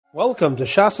Welcome to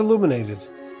Shas Illuminated.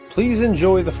 Please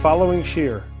enjoy the following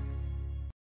shir.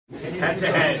 Head to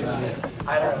head.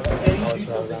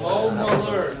 Oh,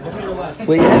 Muller.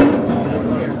 Where you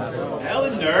at?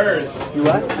 Helen Nurse. You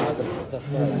what?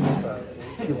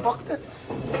 You booked it?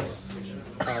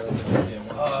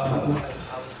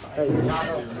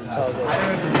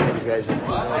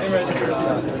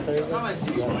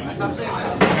 Stop saying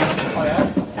that. Oh,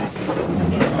 yeah?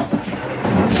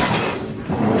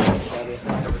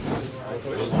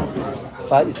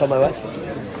 What? You told my wife?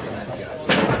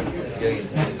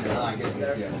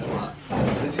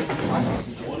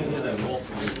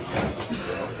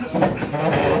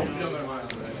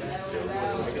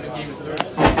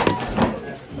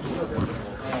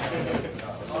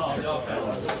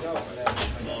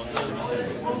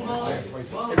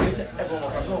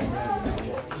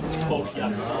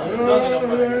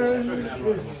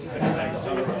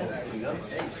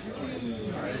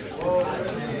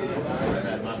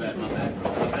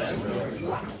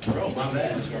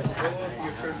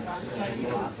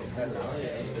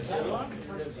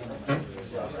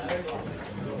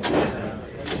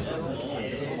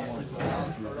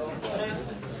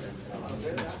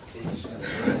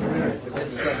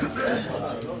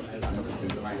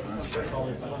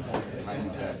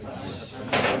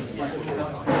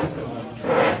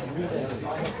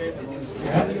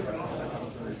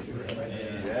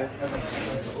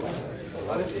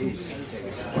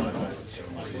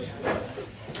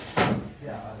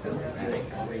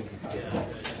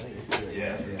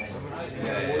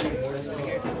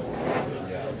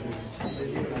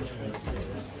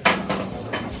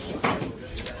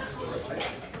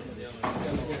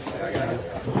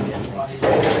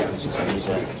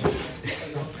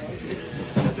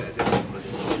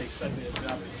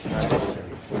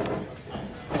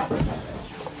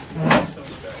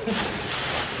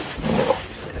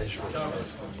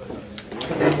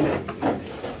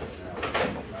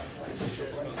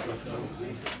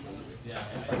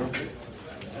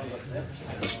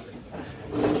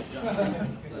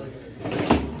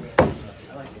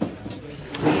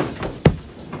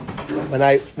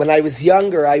 When I was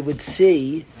younger, I would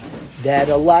see that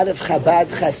a lot of Chabad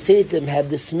Hasidim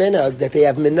have this minhag that they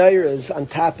have menorahs on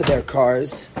top of their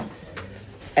cars,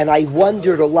 and I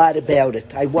wondered a lot about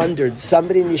it. I wondered.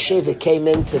 Somebody in Yeshiva came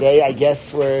in today. I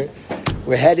guess we're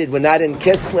headed. We're not in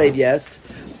Kislev yet.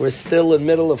 We're still in the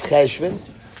middle of Cheshvan,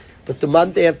 but the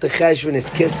month after Cheshvan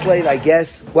is Kislev. I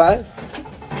guess what?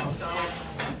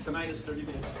 Tonight is 30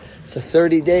 days. So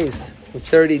 30 days.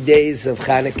 30 days of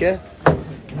Hanukkah.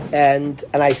 And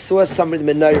I saw some of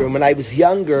the menorah. When I was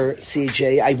younger,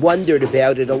 CJ, I wondered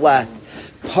about it a lot.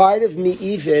 Part of me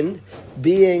even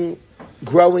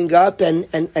growing up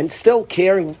and still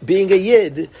caring, being a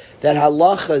Yid, that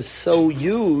halacha is so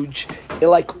huge, it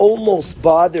like almost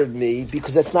bothered me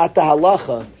because that's not the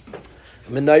halacha. A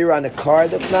menorah on a car,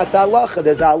 that's not the halacha.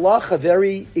 There's a halacha,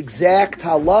 very exact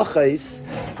halachas,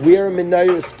 where a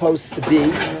menorah is supposed to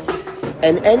be.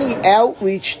 And any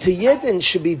outreach to Yidden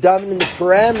should be done in the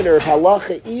parameter of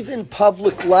halacha. Even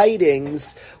public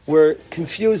lightings were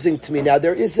confusing to me. Now,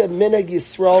 there is a minhag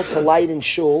Yisrael to light in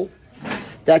shul.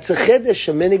 That's a chiddush,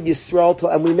 a minhag Yisrael,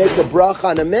 and we make a bracha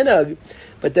on a minhag.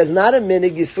 But there's not a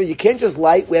minhag Yisrael. You can't just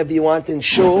light wherever you want in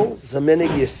shul. There's a minhag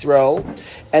Yisrael.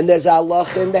 And there's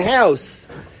halacha in the house.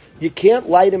 You can't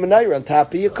light a menorah on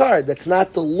top of your car. That's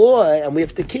not the law, and we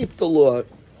have to keep the law.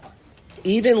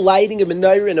 Even lighting a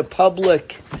menorah in a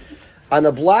public, on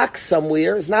a block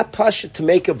somewhere, is not pasha to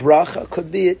make a bracha.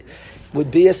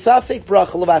 Would be a suffix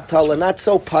bracha levatala, not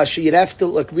so pasha. You'd have to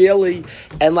look really,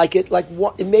 and it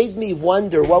made me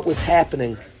wonder what was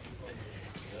happening.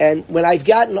 And when I've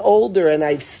gotten older and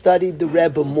I've studied the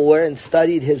Rebbe more and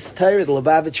studied his Torah, the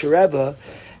Lubavitcher Rebbe,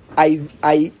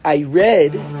 I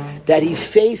read that he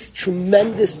faced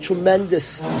tremendous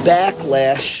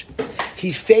backlash.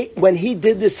 When he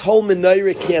did this whole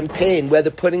menorah campaign,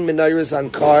 whether putting menorahs on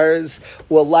cars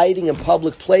or lighting in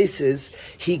public places,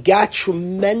 he got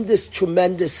tremendous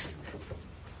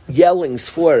yellings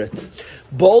for it.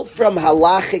 Both from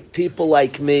halachic people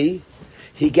like me,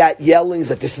 he got yellings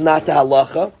that this is not the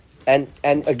halacha. And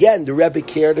again, the Rebbe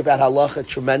cared about halacha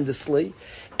tremendously.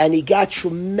 And he got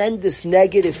tremendous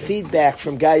negative feedback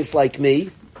from guys like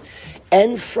me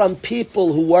and from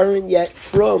people who weren't yet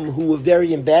who were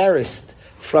very embarrassed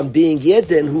from being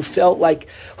Yidden, who felt like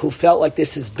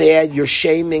this is bad, you're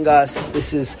shaming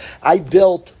us. I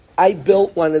built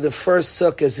one of the first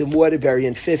sukkahs in Waterbury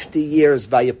in 50 years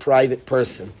by a private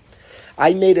person.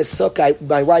 I made a sukkah.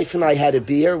 My wife and I had a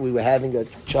beer. We were having a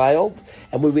child,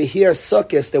 and we were here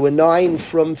sukkahs. There were 9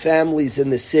 from families in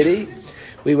the city.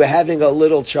 We were having a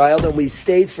little child, and we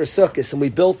stayed for sukkahs, and we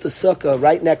built the sukkah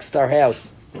right next to our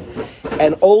house.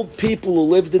 And old people who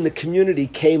lived in the community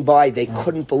came by. They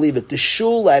couldn't believe it. The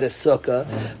shul had a sukkah,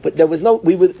 but there was no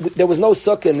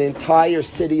sukkah in the entire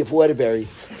city of Waterbury.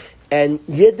 And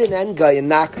Yidden and Goyim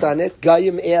knocked on it.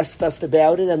 Goyim asked us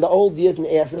about it, and the old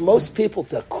Yidden asked. And most people,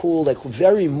 they're cool, they were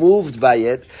very moved by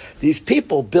it. These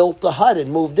people built the hut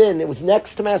and moved in. It was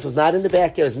next to my house. It was not in the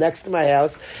backyard. It was next to my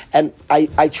house. And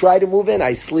I try to move in.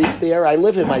 I sleep there. I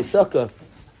live in my sukkah.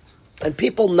 And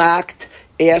people knocked,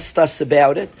 asked us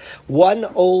about it. One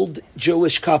old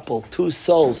Jewish couple, two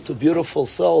beautiful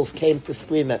souls, came to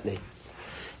scream at me.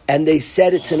 And they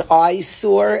said it's an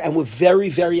eyesore, and were very,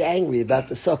 very angry about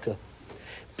the sukkah.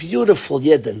 Beautiful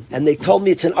Yidden. And they told me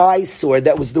it's an eyesore.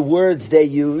 That was the words they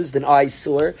used, an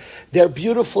eyesore. They're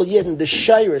beautiful Yidden. The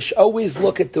Shirish always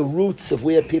look at the roots of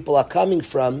where people are coming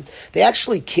from. They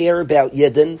actually care about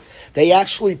Yidden. They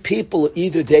actually, people,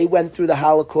 either they went through the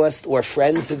Holocaust or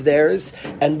friends of theirs,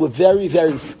 and were very,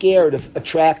 very scared of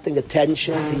attracting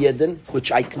attention to Yidden,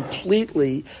 which I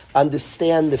completely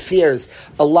understand the fears.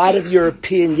 A lot of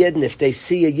European Yidden, if they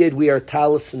see a Yid wear a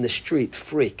talis in the street,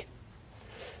 freak.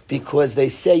 Because they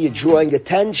say you're drawing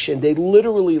attention, they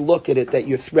literally look at it that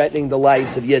you're threatening the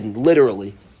lives of Yidden,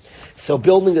 literally. So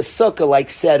building a sukkah like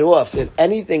set off, if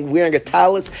anything, wearing a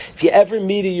talis, if you ever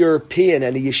meet a European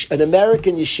and an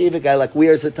American yeshiva guy like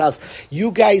wears a talis,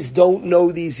 you guys don't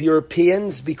know these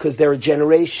Europeans because they're a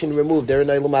generation removed. They're in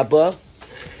Eilam Haba.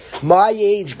 My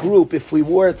age group, if we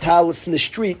wore a talis in the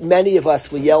street, many of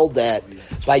us were yelled at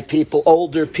by people,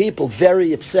 older people,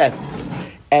 very upset.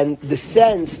 And the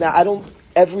sense, now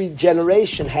every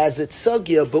generation has its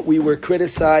sugya, but we were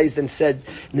criticized and said,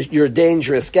 you're a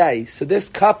dangerous guy. So this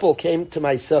couple came to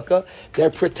my sukkah. They're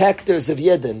protectors of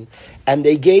Yidden. And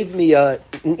they gave me an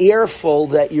earful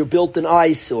that you built an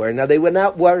eyesore. Now, they were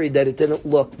not worried that it didn't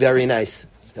look very nice.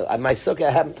 My sukkah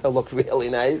happened to look really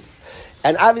nice.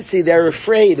 And obviously, they're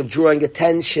afraid of drawing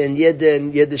attention,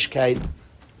 Yidden, Yiddishkeit.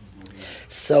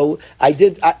 So I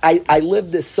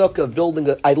lived this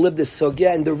sukkah, I lived this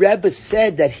sugya, and the Rebbe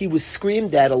said that he was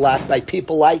screamed at a lot by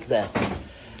people like that.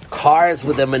 Cars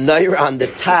with a menorah on the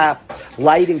top,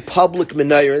 lighting public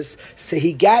menorahs. So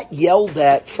he got yelled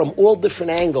at from all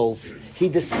different angles. He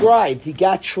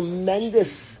got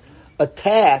tremendous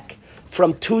attack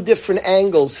from two different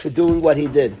angles for doing what he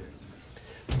did.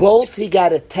 Both he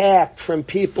got attacked from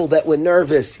people that were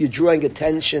nervous, you're drawing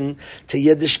attention to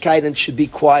Yiddishkeit and should be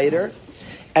quieter.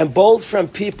 And both from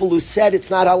people who said it's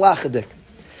not halachic.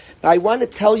 Now, I want to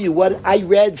tell you what I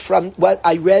read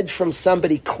from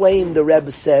somebody claimed the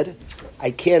Rebbe said.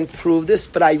 I can't prove this,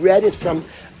 but I read it from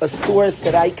a source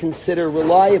that I consider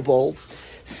reliable.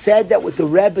 Said that what the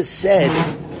Rebbe said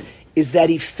is that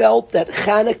he felt that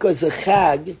Chanukah is a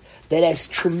chag that has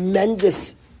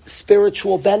tremendous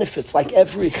spiritual benefits, like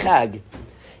every chag.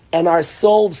 And our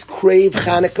souls crave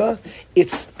Chanukah.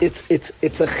 It's a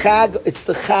chag. It's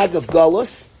the chag of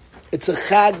Galus. It's a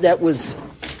chag that was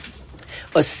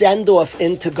a send-off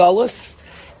into Galus.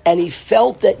 And he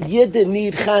felt that Yidden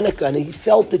need Chanukah. And he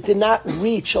felt it did not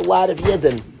reach a lot of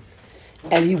Yidden.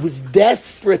 And he was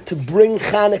desperate to bring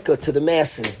Chanukah to the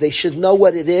masses. They should know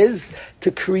what it is,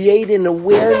 to create an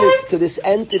awareness to this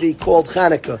entity called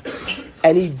Chanukah.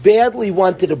 And he badly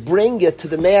wanted to bring it to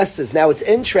the masses. Now it's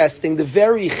interesting, the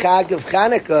very Chag of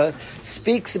Chanukah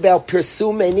speaks about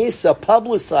Pirsumei Nisa,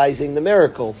 publicizing the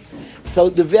miracle. So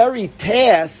the very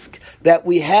task that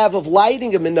we have of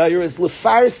lighting a menorah is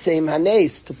Lefarseim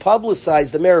Hanes, to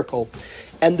publicize the miracle.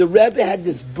 And the Rebbe had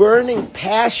this burning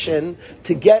passion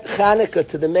to get Chanukah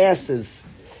to the masses.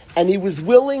 And he was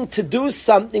willing to do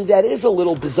something that is a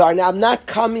little bizarre. Now, I'm not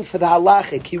coming for the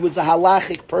halachic. He was a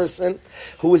halachic person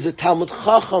who was a Talmud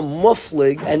Chacham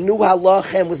muflig and knew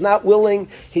halacha and was not willing.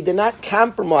 He did not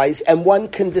compromise. And one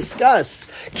can discuss,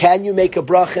 can you make a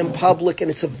bracha in public?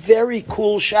 And it's a very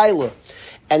cool shaila.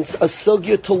 And a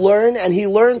sugya to learn, and he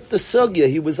learned the sugya.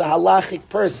 He was a halachic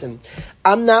person.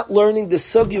 I'm not learning the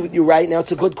sugya with you right now.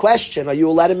 It's a good question. Are you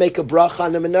allowed to make a bracha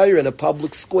on a menorah in a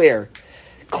public square?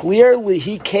 Clearly,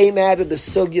 he came out of the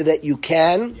sugya that you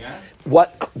can. Yeah.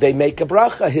 What they make a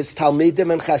bracha. His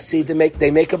talmidim and chasidim make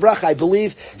a bracha. I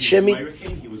believe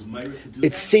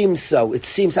It seems so. It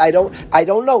seems I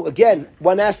don't know. Again,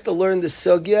 one has to learn the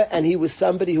sugya, and he was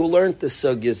somebody who learned the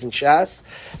sugyas in Shas.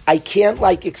 I can't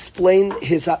explain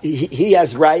his. He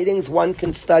has writings. One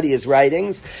can study his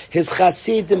writings. His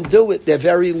chasidim do it. They're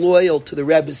very loyal to the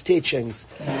Rebbe's teachings.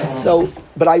 So,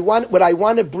 but what I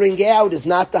want to bring out is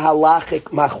not the halachic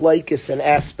machlokes and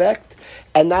aspect,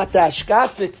 and not the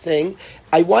hashkafic thing.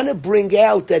 I want to bring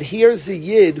out that here's a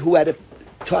yid who had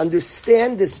to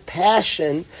understand this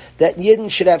passion that Yidden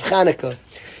should have Hanukkah.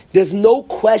 There's no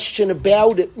question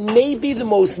about it. Maybe the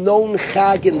most known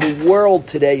Chag in the world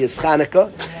today is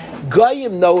Hanukkah.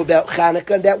 Goyim know about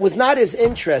Hanukkah. That was not his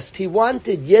interest. He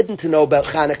wanted Yidden to know about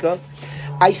Hanukkah.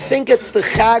 I think it's the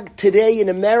Chag today in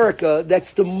America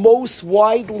that's the most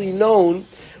widely known,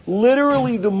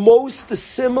 literally the most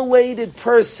assimilated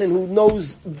person who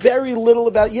knows very little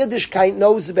about Yiddishkeit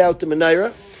knows about the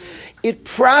Menorah. It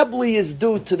probably is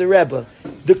due to the Rebbe.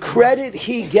 The credit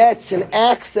he gets in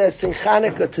access in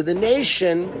Hanukkah to the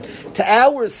nation, to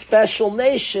our special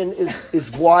nation,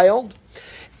 is wild.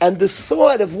 And the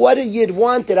thought of what a Yid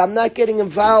wanted, I'm not getting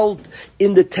involved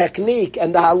in the technique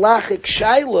and the halachic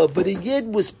shaila, but a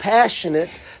Yid was passionate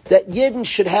that Yidden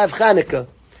should have Hanukkah.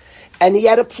 And he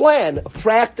had a plan, a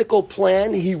practical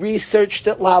plan. He researched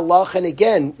it la-halacha, and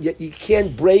again, you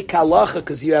can't break halacha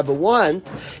because you have a want.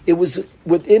 It was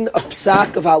within a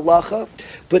psak of halacha,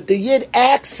 but the Yid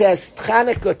accessed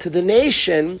Chanukah to the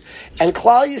nation, and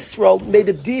Klal Yisrael made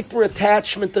a deeper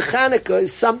attachment to Chanukah.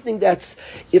 Is something that's,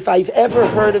 if I've ever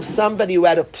heard of somebody who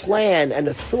had a plan and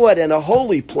a thought and a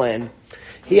holy plan,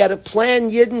 he had a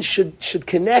plan. Yidden should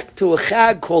connect to a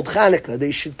Chag called Chanukah.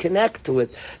 They should connect to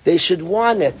it. They should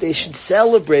want it. They should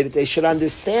celebrate it. They should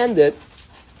understand it.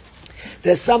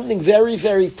 There's something very,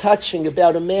 very touching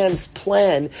about a man's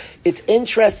plan. It's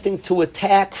interesting to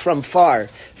attack from far.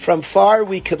 From far,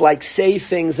 we could say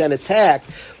things and attack.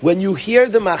 When you hear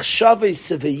the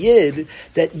machshavos of a Yid,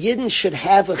 that Yidden should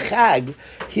have a Chag,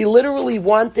 he literally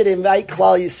wanted to invite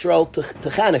Klal Yisrael to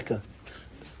Chanukah.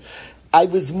 I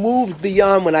was moved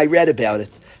beyond when I read about it.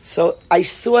 So I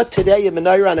saw today a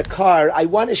menorah on a car. I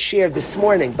want to share this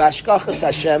morning, Bashkachas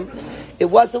Hashem. It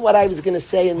wasn't what I was going to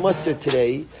say in Musar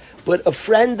today, but a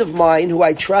friend of mine who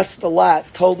I trust a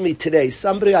lot told me today,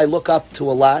 somebody I look up to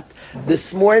a lot.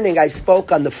 This morning I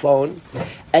spoke on the phone,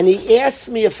 and he asked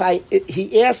me if I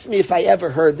ever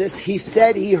heard this. He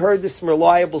said he heard this from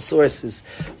reliable sources.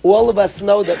 All of us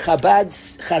know that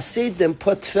Chabad Hasidim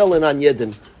put tefillin on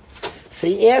Yidden. So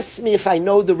he asked me if I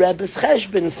know the Rebbe's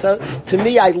cheshbon. So to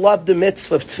me, I love the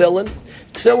mitzvah of tefillin.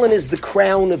 Tefillin is the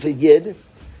crown of a Yid.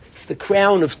 It's the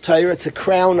crown of Torah. It's a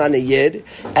crown on a Yid.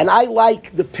 And I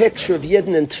like the picture of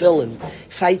Yidden and tefillin.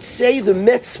 If I'd say the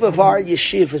mitzvah of our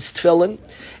yeshiva is tefillin,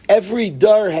 every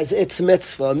dar has its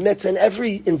mitzvah. In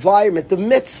every environment, the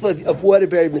mitzvah of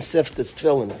Waterbury Mesivta is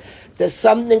tefillin. There's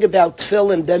something about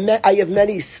tefillin. I have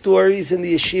many stories in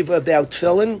the yeshiva about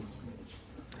tefillin.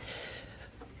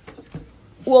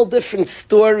 All different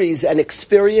stories and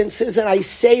experiences, and I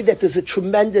say that there's a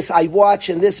tremendous, I watch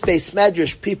in this base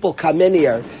medrash, people come in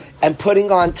here and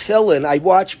putting on tefillin. I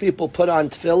watch people put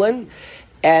on tefillin,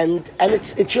 and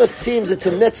it just seems it's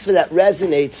a mitzvah that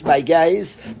resonates by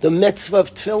guys. The mitzvah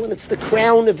of tefillin, it's the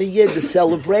crown of a Yid, the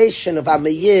celebration of I'm a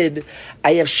Yid.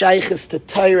 I have shaychus to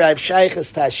Torah, I have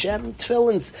shaychus to Hashem.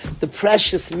 Tefillin's the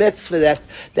precious mitzvah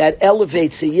that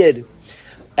elevates a Yid.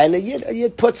 And a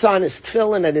Yid puts on his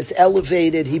tefillin and is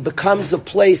elevated. He becomes a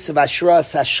place of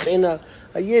Ashras Hashchina.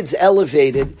 A Yid's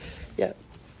elevated. Yeah.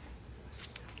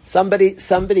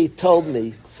 Somebody told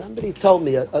me,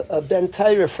 a Ben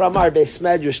Torah from our Beis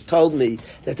Medrash told me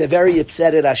that they're very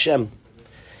upset at Hashem.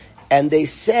 And they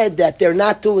said that they're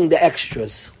not doing the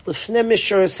extras. L'fnei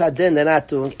Mishuras Hadin, they're not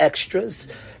doing extras.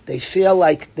 They feel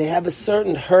like they have a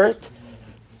certain hurt.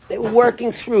 They were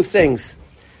working through things.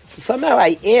 So somehow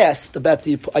I asked about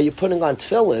are you putting on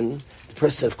tefillin? The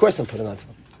person said, of course I'm putting on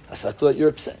tefillin. I said, I thought you were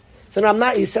upset. So no, I'm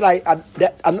not. He said,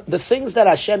 the things that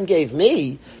Hashem gave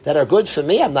me that are good for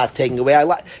me, I'm not taking away.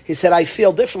 He said, I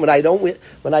feel different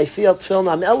when I feel tefillin,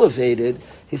 I'm elevated.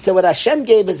 He said, what Hashem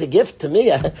gave as a gift to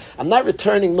me, I'm not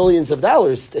returning millions of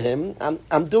dollars to Him.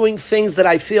 I'm doing things that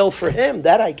I feel for Him.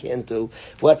 That I can't do.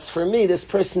 What's for me, this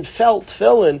person felt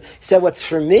tefillin. He said, what's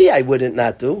for me, I wouldn't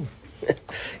not do.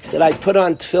 He said, I put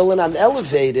on tefillin, I'm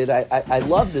elevated. I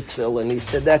love the tefillin. He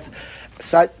said,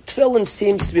 so tefillin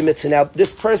seems to be mitzvah. Now,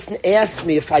 this person asked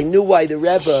me if I knew why the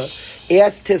Rebbe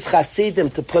asked his Hasidim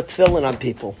to put tefillin on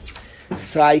people.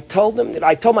 So I told him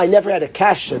I never had a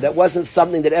kasha. That wasn't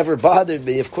something that ever bothered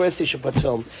me. Of course he should put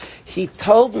tefillin. He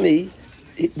told me,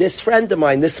 this friend of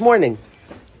mine this morning,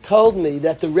 told me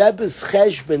that the Rebbe's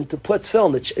cheshbon to put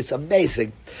tefillin, it's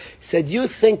amazing. He said, you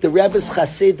think the Rebbe's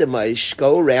Hasidim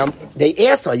go around, they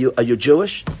ask, are you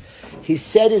Jewish? He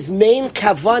said his main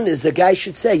kavan is the guy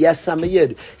should say, yes, I'm a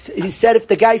Yid. He said if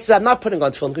the guy says, I'm not putting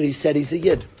on tefillin, he said he's a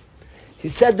Yid. He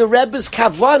said the Rebbe's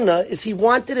kavana is he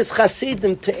wanted his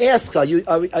Hasidim to ask, are you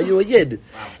a Yid?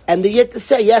 And the Yid to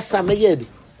say, yes, I'm a Yid.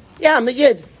 Yeah, I'm a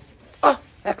Yid. Oh,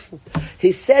 excellent.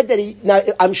 He said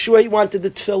that I'm sure he wanted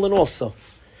the tefillin also.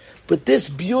 But this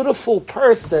beautiful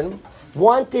person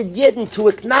wanted Yidden to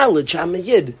acknowledge I'm a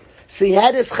Yid. So he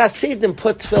had his Hasidim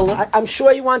put tefillin. I'm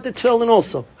sure he wanted tefillin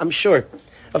also. I'm sure.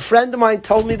 A friend of mine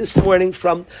told me this morning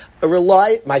from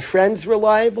my friend's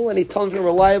reliable, and he told me from a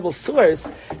reliable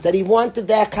source that he wanted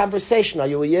that conversation. Are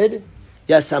you a Yid?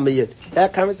 Yes, I'm a Yid.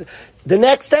 That conversation. The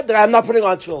next step, that I'm not putting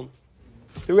on tefillin.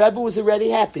 The Rebbe was already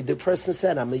happy. The person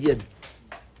said, I'm a Yid.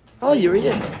 Oh, you're a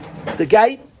Yid. The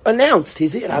guy announced,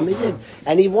 he's a Yid, I'm a Yid.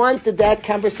 And he wanted that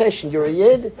conversation. You're a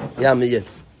Yid? Yeah, I'm a Yid.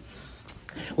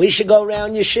 We should go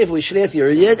around yeshiva. We should ask, you're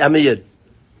a Yid? I'm a Yid.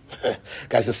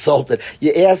 Guys assaulted.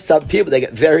 You ask some people, they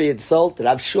get very insulted.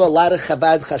 I'm sure a lot of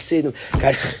Chabad Hasidim,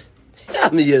 yeah,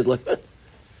 I'm a Yid. Like,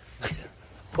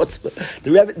 what's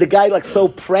the guy like so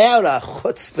proud of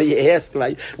chutzpah you ask,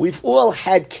 right? We've all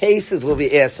had cases where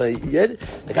we ask a Yid.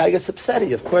 The guy gets upset at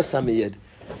you. Of course I'm a Yid.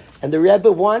 And the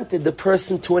Rebbe wanted the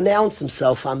person to announce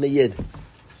himself, I'm a Yid.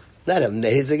 Not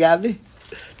amazing, Abby?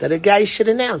 That a guy should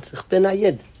announce, Ich bin a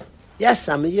Yid. Yes,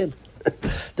 I'm a Yid.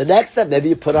 The next step, maybe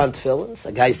you put on tefillin.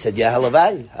 The guy said, yeah,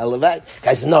 halavai.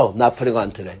 Guy said, no, I'm not putting on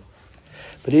today.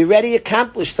 But he already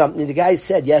accomplished something. The guy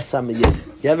said, yes, I'm a Yid.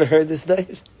 You ever heard this,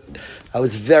 Dave? I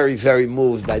was very, very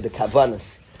moved by the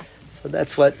kavanas. So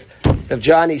that's what Rav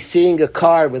Johnny, seeing a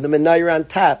car with a menorah on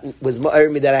top, was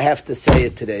ma'ir me that I have to say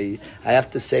it today. I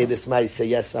have to say this. I say,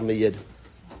 yes, I'm a Yid.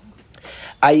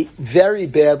 I very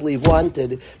badly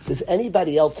wanted. Does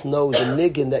anybody else know the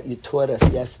niggin that you taught us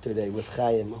yesterday with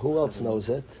Chaim? Who else knows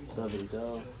it?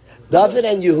 David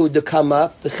and Yehuda come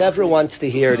up. The Chevra wants to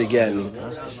hear it again.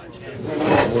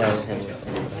 Yeah.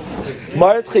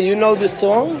 Martha, you know the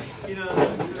song?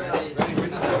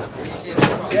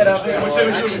 Get up.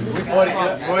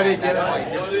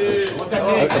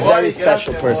 A very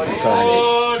special person, Tony.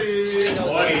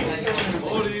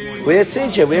 Where's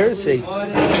CJ? Where is he?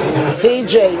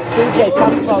 CJ,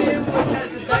 come forward.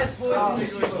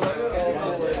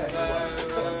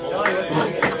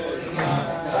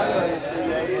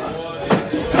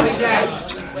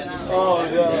 Oh,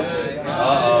 no.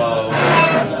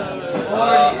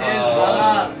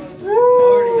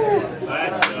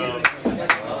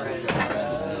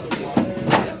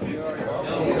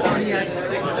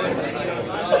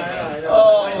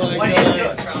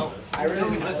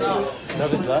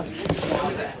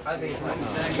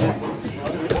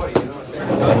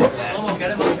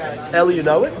 Ellie, you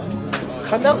know it?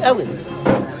 Come out, Ellie.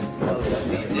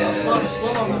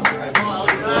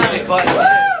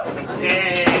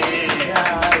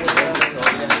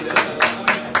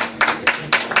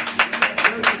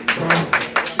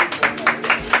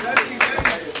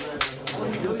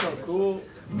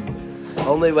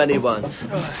 Only when he wants.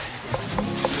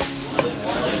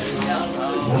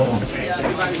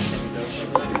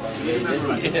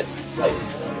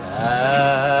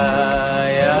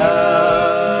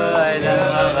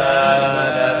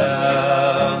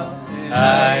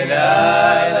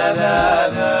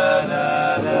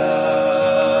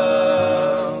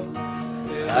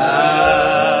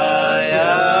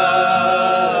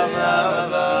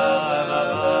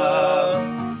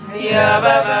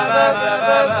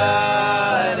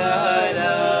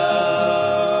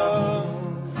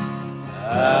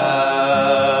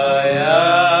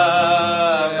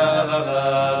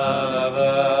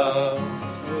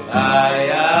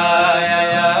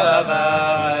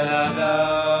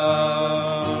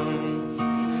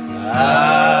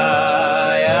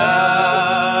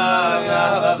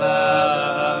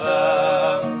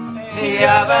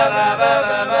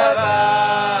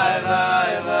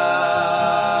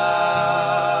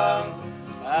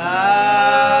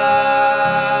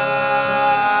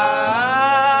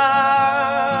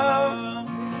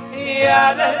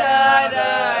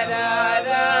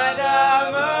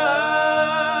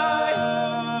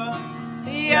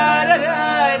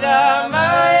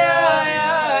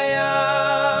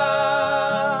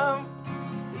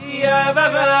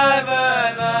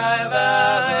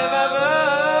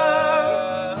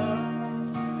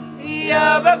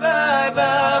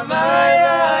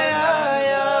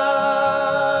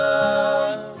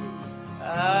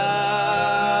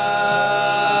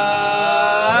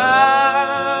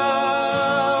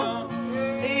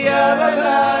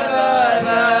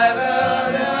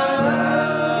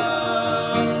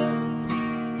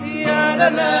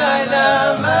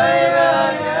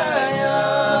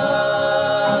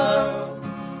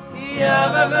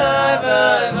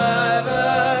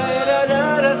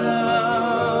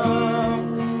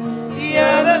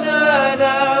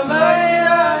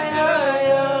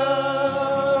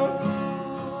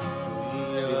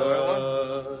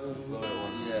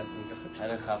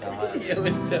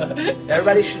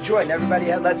 Everybody should join.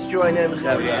 Let's join in.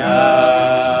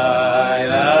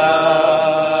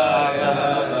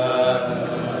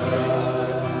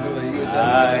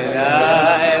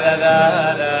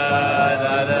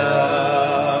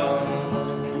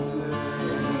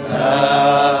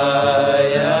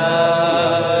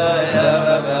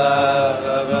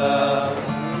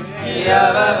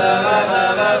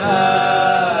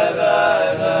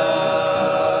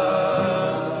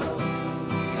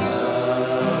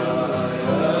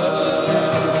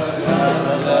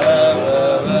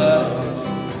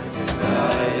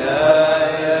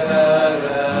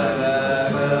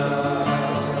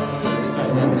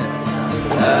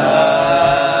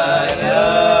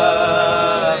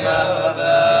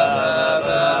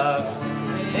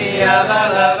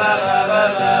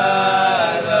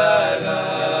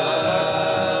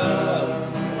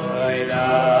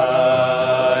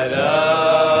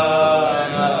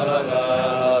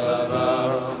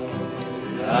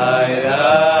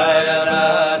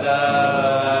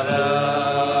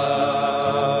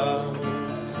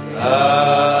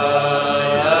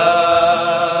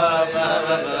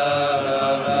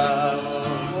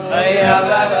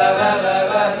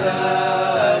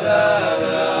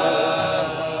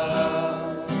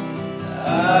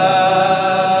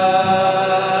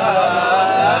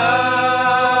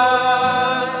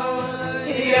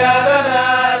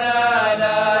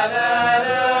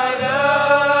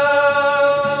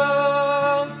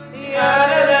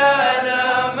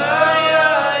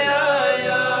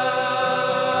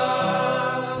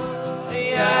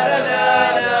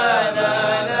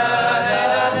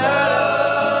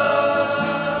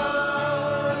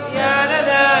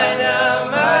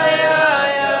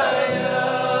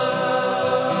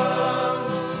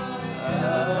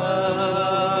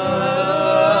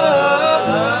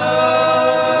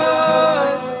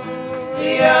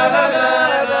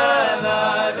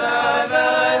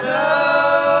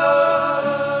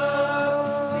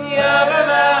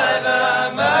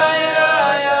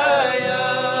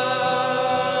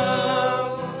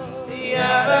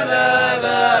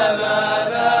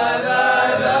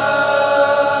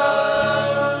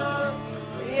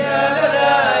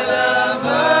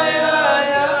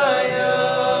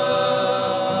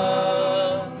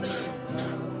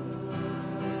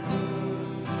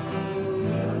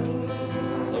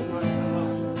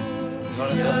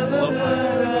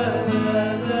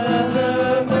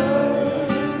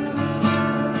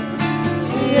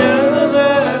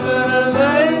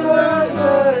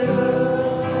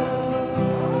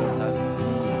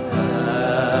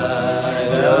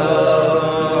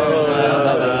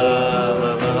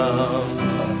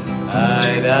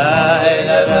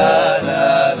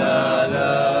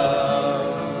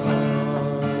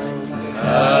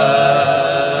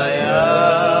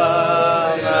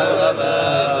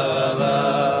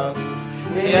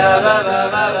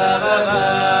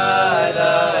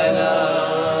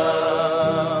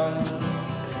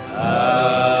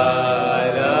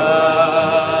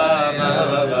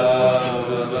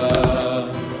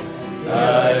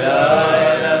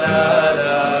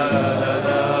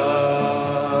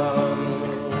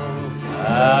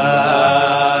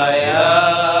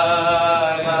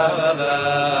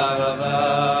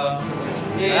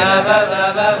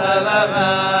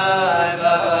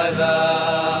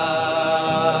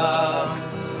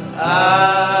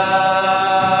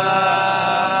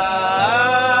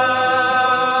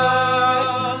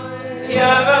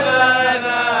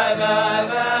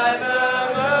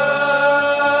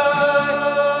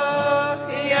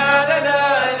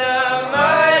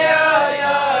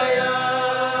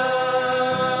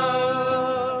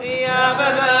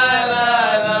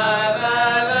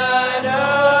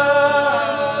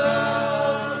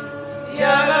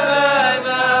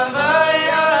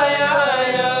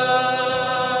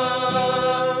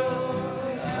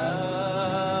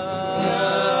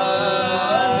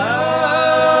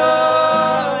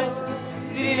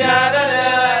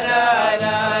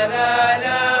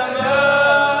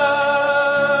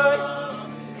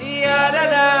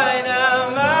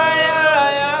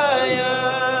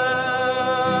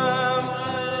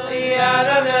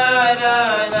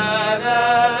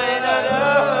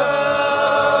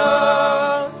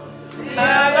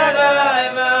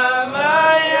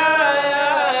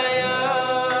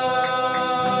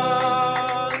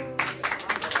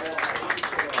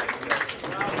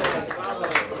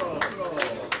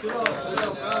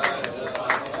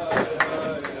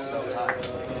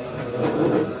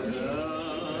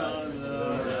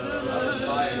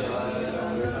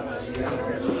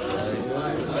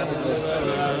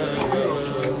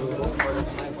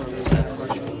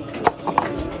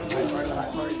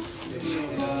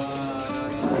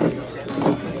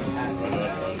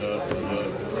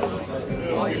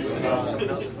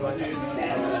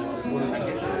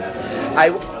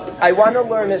 I want to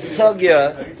learn a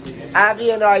sugya. Avi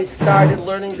and I started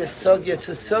learning the sugya. It's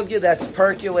a sugya that's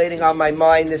percolating on my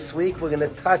mind this week. We're going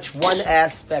to touch one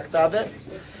aspect of it.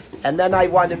 And then I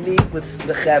want to meet with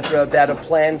the Chevra about a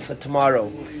plan for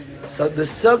tomorrow. So the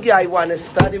sugya I want to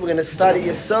study, we're going to study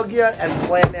a sugya and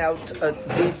plan out a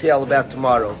detail about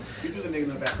tomorrow. You do the name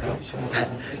in the background.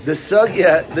 The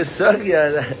sugya, it's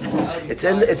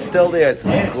still there. It's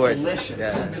delicious.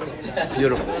 Yeah.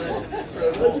 Beautiful soul.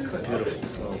 Beautiful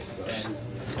soul.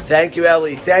 Thank you,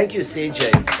 Ellie. Thank you,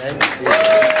 CJ. Thank you, CJ.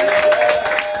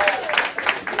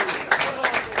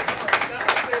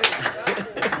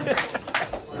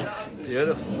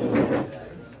 Beautiful.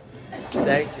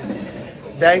 Thank you.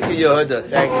 Thank you, Yehuda.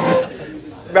 Thank you.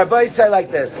 Rabbi say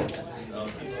like this.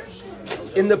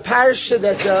 In the parasha,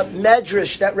 there's a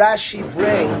medrash that Rashi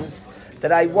brings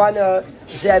that I want to,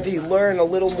 Zevi, learn a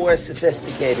little more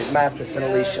sophisticated. Mathis and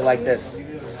Alicia, like this.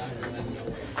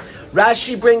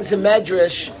 Rashi brings a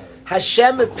medrash.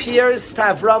 Hashem appears to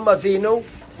Avram Avinu,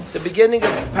 the beginning of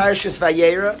Parashas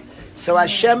Vayera. So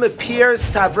Hashem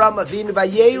appears to Avram Avinu,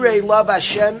 Vayera love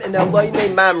Hashem in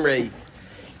Eloinei Mamre.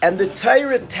 And the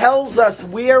Torah tells us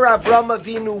where Avram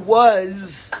Avinu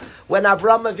was when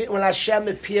Hashem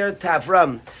appeared to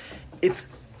Avram. It's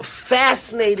a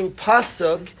fascinating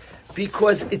pasuk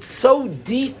because it's so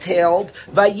detailed.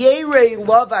 Vayere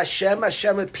love Hashem.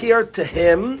 Hashem appeared to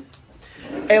him.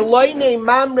 Eloine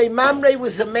Mamre. Mamre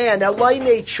was a man.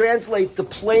 Eloine translate the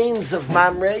plains of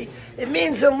Mamre. It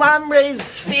means in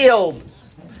Mamre's field,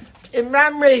 in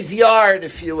Mamre's yard,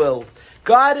 if you will.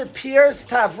 God appears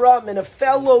to Avram in a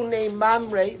fellow named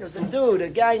Mamre. There's a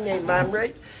guy named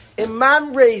Mamre, in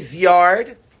Mamre's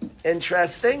yard.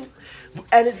 Interesting.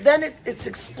 And it's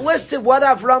explicit what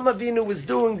Avram Avinu was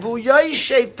doing.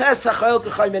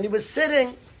 And he was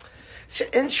sitting.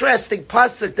 Interesting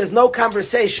pasuk. There's no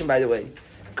conversation, by the way.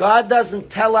 God doesn't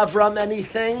tell Avram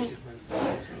anything.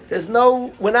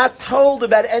 We're not told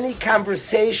about any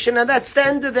conversation, and that's the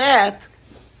end of that.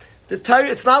 The Torah,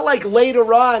 it's not like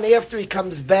later on after he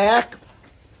comes back.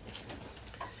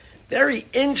 Very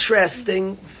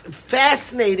interesting,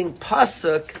 fascinating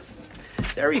pasuk.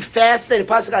 Very fascinating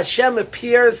pasuk. Hashem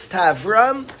appears to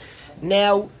Avram.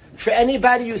 Now, For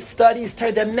anybody who studies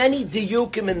Torah, there are many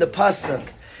diyukim in the pasuk.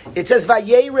 It says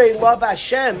Vayere love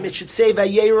Hashem. It should say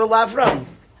Vayere Lavram.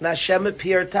 And Hashem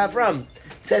appeared to Avram.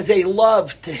 It says a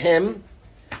love to him.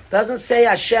 It doesn't say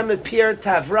Hashem appeared to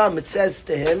Avram. It says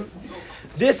to him.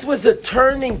 This was a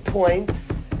turning point.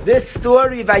 This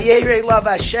story Vayere love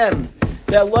Hashem.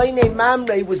 Ve'loine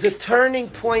Mamre was a turning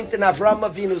point in Avram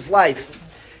Avinu's life.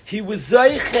 He was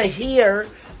zoiche here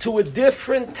to a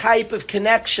different type of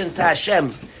connection to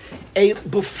Hashem.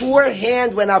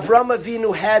 Beforehand, when Avram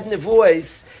Avinu had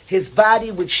nevuos, his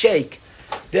body would shake.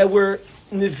 There were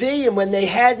neviim, when they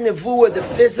had nevuah, the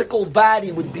physical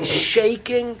body would be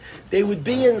shaking. They would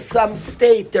be in some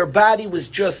state, their body was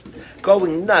just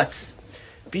going nuts.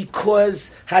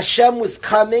 Because Hashem was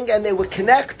coming and they were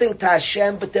connecting to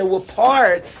Hashem, but there were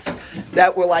parts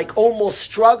that were like almost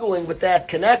struggling with that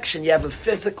connection. You have a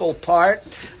physical part.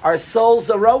 Our souls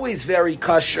are always very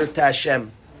kosher to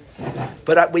Hashem.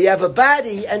 But we have a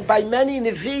body, and by many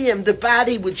Nevi'im, the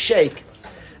body would shake.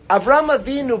 Avram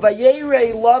Avinu,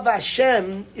 Vayere love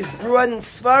Hashem, is brought in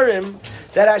Svarim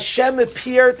that Hashem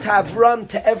appeared to Avram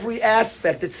to every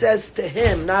aspect. It says to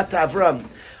him, not to Avram.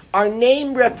 Our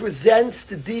name represents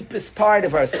the deepest part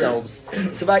of ourselves.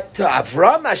 So to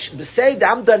Avram, I should say,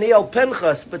 I'm Daniel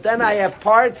Pinchas, but then I have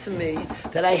parts of me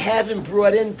that I haven't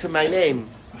brought into my name.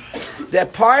 There are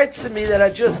parts of me that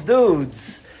are just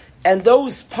dudes. And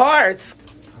those parts,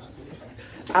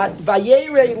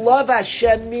 Vayere love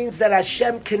Hashem means that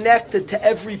Hashem connected to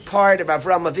every part of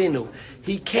Avram Avinu.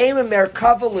 He came in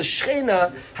Merkava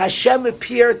L'Shchina, Hashem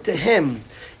appeared to him.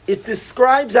 It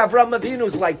describes Avram Avinu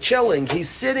as like chilling. He's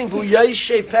sitting,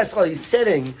 he's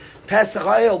sitting,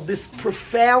 Pesach, this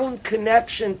profound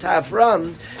connection to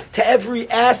Avram, to every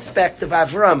aspect of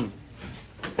Avram.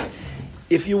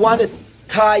 If you want to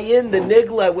tie in the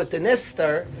Nigla with the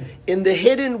Nistar, in the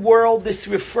hidden world, this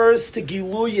refers to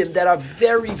Giluyim that are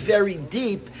very, very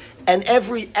deep, and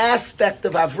every aspect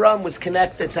of Avram was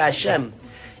connected to Hashem.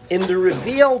 In the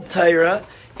revealed Torah,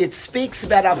 it speaks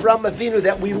about Avram Avinu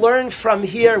that we learn from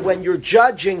here. When you're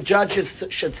judging, judges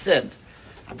should sit.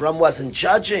 Avram wasn't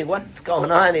judging. What's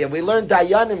going on here? We learn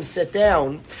Dayanim sit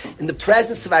down in the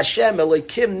presence of Hashem.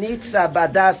 Elokim nitza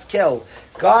badas kel.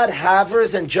 God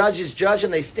hovers and judges judge,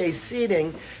 and they stay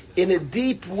seating in a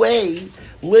deep way.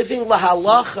 Living la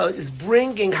halacha is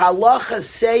bringing halacha,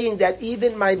 saying that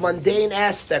even my mundane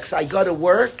aspects, I go to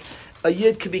work, a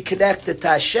yid can be connected to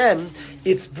Hashem.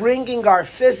 It's bringing our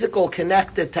physical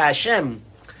connected to Hashem.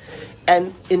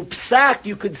 And in Psak,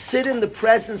 you could sit in the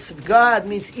presence of God,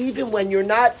 means even when you're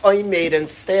not oimed and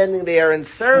standing there and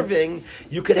serving,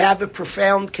 you could have a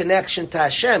profound connection to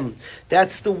Hashem.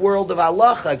 That's the world of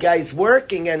halacha. A guy's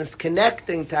working and is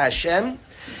connecting to Hashem.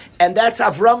 And that's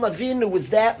Avram Avinu,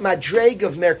 was that madreg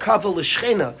of Merkava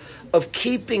L'Shchina, of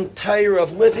keeping Torah,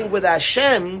 of living with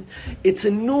Hashem. It's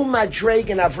a new madreg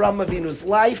in Avram Avinu's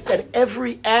life, that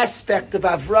every aspect of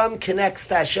Avram connects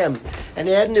to Hashem. And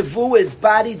he had nevuah, his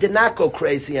body did not go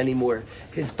crazy anymore.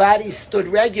 His body stood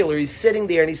regular, he's sitting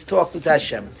there and he's talking to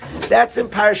Hashem. That's in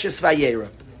Parashas Vayera.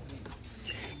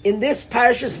 In this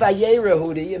Parashas Vayera,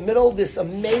 Hudi, in the middle of this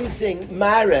amazing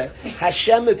Mara,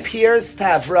 Hashem appears to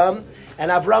Avram, and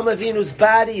Avram Avinu's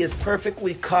body is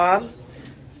perfectly calm,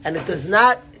 and it does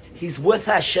not, he's with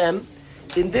Hashem.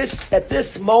 At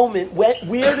this moment,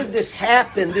 where did this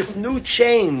happen, this new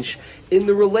change in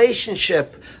the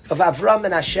relationship of Avram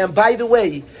and Hashem? By the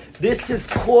way, this is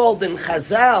called in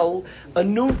Chazal a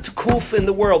new Tukuf in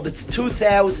the world. It's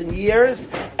 2,000 years,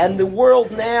 and the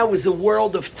world now is a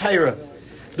world of Torah.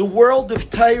 The world of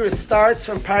Torah starts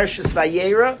from Parashas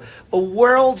Vayera, a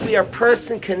world where a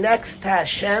person connects to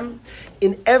Hashem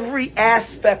in every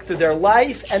aspect of their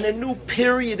life, and a new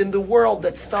period in the world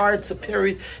that starts, a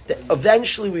period that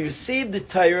eventually we receive the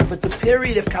Torah, but the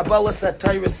period of Kabbalah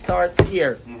Torah starts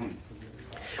here.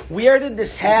 Where did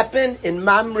this happen? In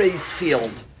Mamre's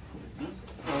field.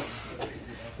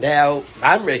 Now,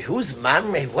 Mamre, who's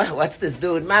Mamre? What's this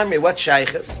dude Mamre? What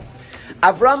shaykhs?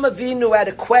 Avram Avinu had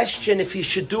a question if he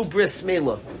should do bris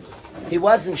milah. He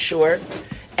wasn't sure.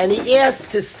 And he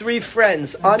asked his three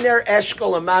friends, Aner,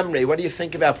 Eshkol, and Mamre, what do you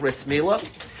think about bris milah?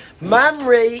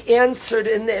 Mamre answered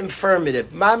in the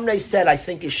affirmative. Mamre said, I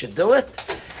think you should do it.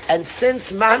 And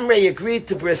since Mamre agreed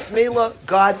to bris milah,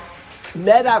 God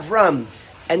met Avram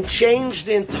and changed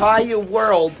the entire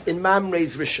world in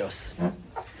Mamre's rishos.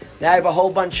 Now I have a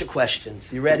whole bunch of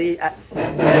questions. You ready?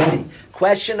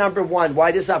 Question number one,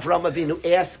 why does Avram Avinu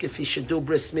ask if he should do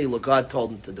bris milah? God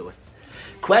told him to do it.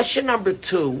 Question number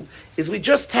 2 is we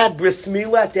just had bris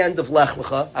milah at the end of Lech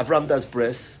Lecha. Avram does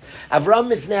bris.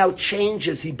 Avram is now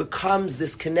changes. He becomes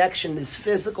this connection. His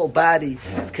physical body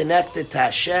is connected to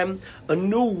Hashem. A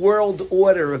new world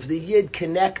order of the Yid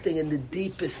connecting in the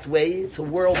deepest way. It's a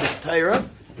world of Torah.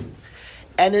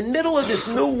 And in the middle of this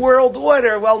new world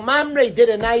order, well, Mamre did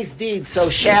a nice deed, so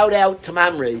shout out to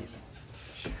Mamre.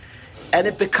 And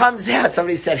it becomes out,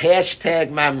 somebody said, hashtag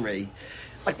Mamre.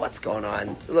 Like, what's going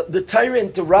on? The Torah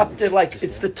interrupted, like,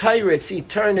 it's the Torah, it's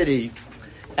eternity.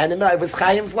 And it was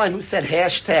Chaim's line, who said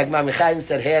hashtag Mamre? Chaim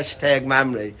said hashtag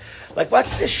Mamre. Like,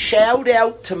 what's this shout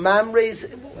out to Mamre's?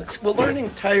 We're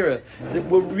learning Torah.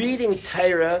 We're reading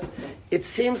Torah. It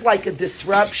seems like a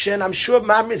disruption. I'm sure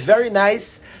Mamre is very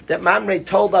nice that Mamre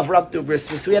told Avram to do bris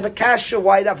milah. So we have a kasha,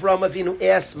 why did Avram Avinu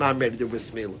ask Mamre to do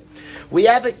bris milah? We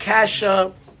have a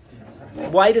kasha,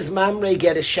 why does Mamre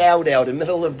get a shout out in the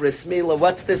middle of bris milah?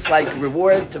 What's this like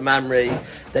reward to Mamre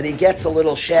that he gets a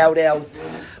little shout out?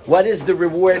 What is the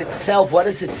reward itself? What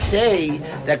does it say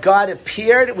that God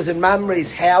appeared? It was in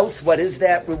Mamre's house. What is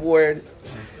that reward?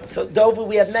 So Dover,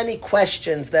 we have many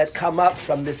questions that come up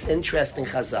from this interesting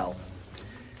Chazal.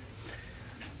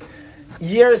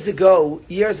 Years ago,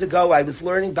 I was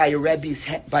learning by a Rebbe,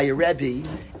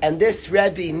 and this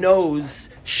Rebbe knows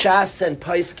Shas and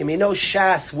Paiskim. He knows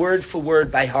Shas word for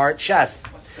word by heart. Shas.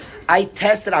 I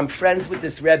tested, I'm friends with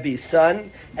this Rebbe's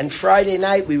son, and Friday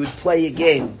night we would play a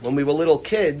game. When we were little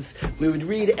kids, we would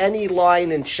read any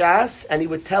line in Shas, and he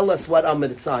would tell us what Amud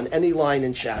it's on, any line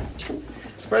in Shas.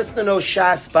 This person knows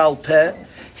Shas Baal Peh.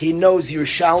 He knows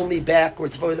Yerushalmi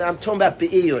backwards. I'm talking about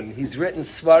Be'iyun. He's written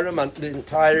Svarim on the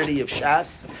entirety of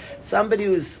Shas. Somebody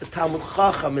who's a Talmud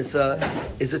Chacham is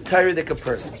a Torah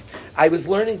person. I was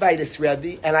learning by this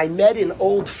Rebbe, and I met an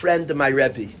old friend of my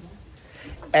Rebbe.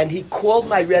 And he called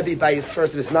my Rebbe by his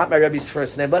first name. It's not my Rebbe's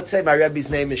first name. Let's say my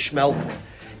Rebbe's name is Shmelka.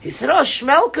 He said, oh,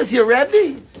 Shmelka's your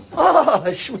Rebbe? Oh,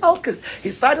 Shmelka's. He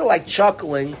started like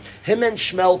chuckling. Him and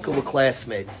Shmelka were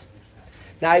classmates.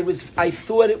 Now, I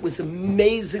thought it was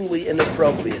amazingly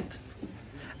inappropriate.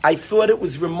 I thought it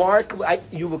was remarkable.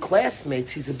 You were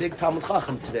classmates. He's a big Talmud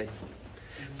Chacham today.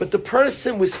 But the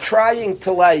person was trying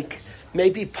to,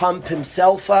 maybe pump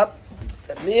himself up.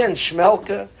 Me and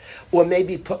Shmelka. Or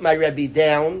maybe put my Rebbe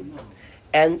down.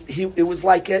 And it was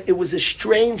a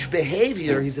strange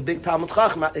behavior. He's a big Talmud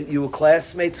Chacham. You were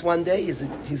classmates one day. He's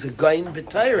a Gaon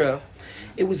B'Torah.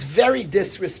 It was very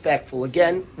disrespectful.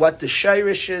 Again, what the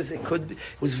shirish is, it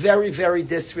was very, very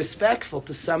disrespectful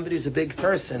to somebody who's a big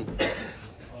person.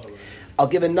 I'll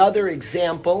give another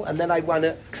example, and then I want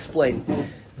to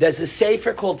explain. There's a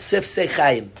sefer called Sifsei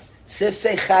Chaim.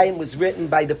 Sifsei Chaim was written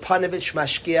by the Panovich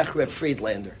Mashgiach Reb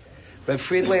Friedlander. Reb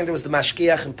Friedlander was the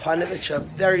Mashgiach in Panovich, a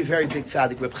very, very big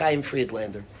tzaddik, Reb Chaim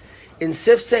Friedlander. In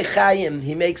Sifsei Chaim,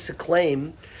 he makes a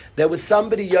claim there was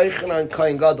somebody, Yochanan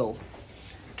Kohen Gadol,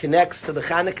 connects to the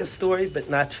Chanukah story, but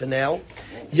not for now.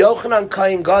 Yochanan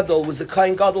Kohen Gadol was a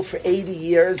Kohen Gadol for 80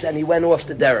 years, and he went off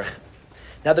the derech.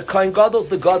 Now, the Kohen Gadol's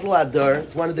the Gadol Adar.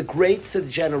 It's one of the greats of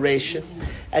the generation,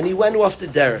 and he went off the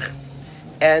derech.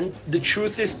 And the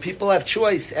truth is, people have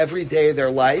choice every day of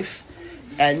their life,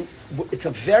 and it's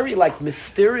a very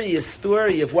mysterious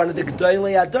story of one of the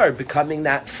Gedolei Adar becoming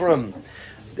that from.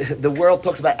 The world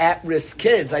talks about at-risk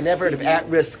kids. I never heard of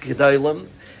at-risk Gedolim.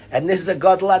 And this is a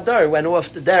Gadol Adar, went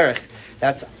off the derech.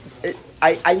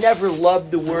 I never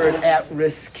loved the word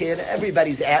at-risk kid.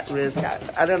 Everybody's at risk.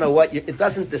 I don't know it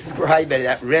doesn't describe it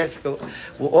at risk. We're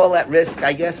all at risk,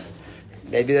 I guess.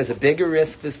 Maybe there's a bigger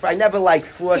risk. I never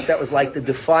thought that was the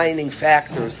defining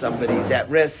factor of somebody's at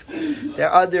risk. There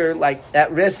are other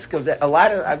at risk of a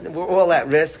lot of. We're all at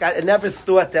risk. I never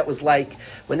thought that was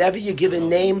whenever you give a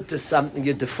name to something,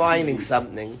 you're defining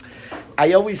something.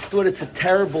 I always thought it's a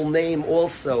terrible name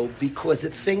also because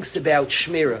it thinks about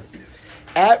Shmira.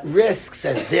 At risk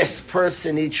says this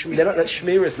person needs Shmira.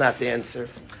 Shmira is not the answer.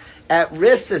 At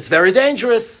risk says very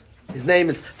dangerous. His name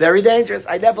is very dangerous.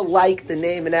 I never liked the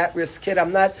name an at-risk kid.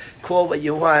 I'm not call what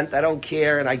you want. I don't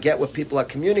care, and I get what people are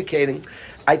communicating.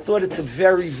 I thought it's a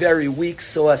very, very weak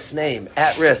sauce name,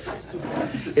 at risk.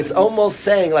 It's almost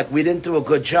saying we didn't do a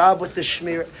good job with the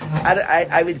Shmira.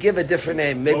 I would give a different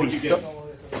name, maybe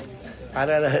I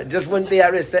don't know. It just wouldn't be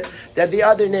at risk. That the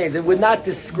other names. It would not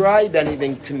describe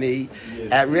anything to me.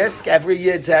 At risk, every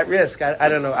Yid's at risk. I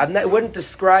don't know. It wouldn't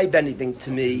describe anything to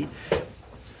me.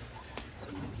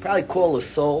 Probably call a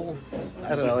soul.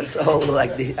 I don't know. A soul I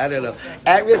don't know.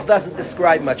 At risk doesn't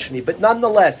describe much to me. But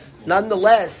nonetheless,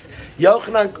 this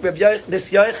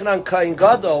Yochanan Kohen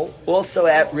Gadol also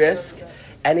at risk.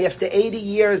 And after 80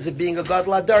 years of being a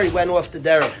Gadol Adar, he went off the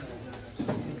derech.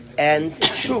 And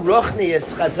true,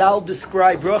 Ruchnius, Chazal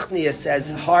describe Ruchnius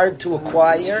as hard to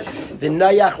acquire,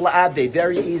 v'nayach la'abe,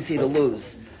 very easy to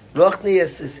lose.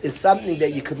 Ruchnius is something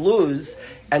that you could lose,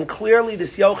 and clearly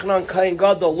this Yochanan Kohen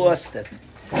Gadol lost it.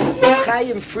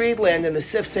 Chaim Friedland in the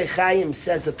Sifsei Chaim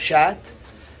says a pshat.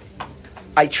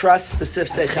 I trust the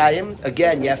Sifsei Chaim.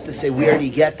 Again, you have to say, where do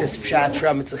you get this pshat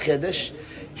from? It's a chiddush.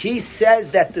 He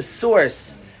says that the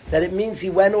source, that it means he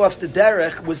went off the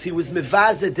derech, was he was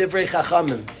mevaze divrei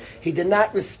chachamim. He did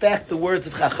not respect the words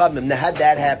of chachamim. Now, had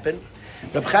that happen?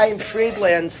 Reb Chaim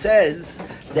Friedland says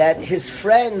that his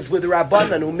friends were the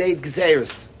Rabbanan who made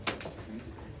Gzeirus.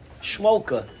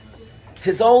 Shmolka.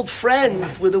 His old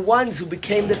friends were the ones who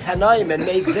became the Tanaim and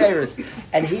made Gzeirus.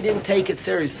 And he didn't take it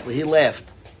seriously. He laughed.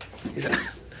 He said,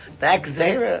 that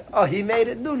Gzeirah? Oh, he made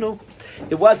it? No.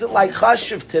 It wasn't like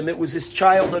Chashiv to him. It was his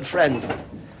childhood friends.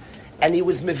 And he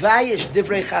was Mevayish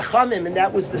Divrei Chachamim, and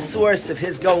that was the source of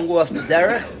his going off the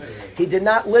derech. He did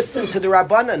not listen to the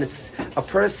Rabbanan. It's a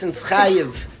person's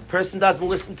chayiv. A person doesn't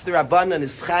listen to the Rabbanan.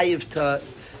 It's chayiv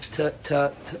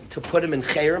to put him in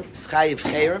cherem. It's chayiv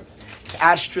cherem.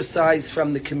 Ostracized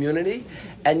from the community.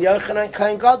 And Yochanan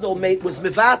Kohen Gadol was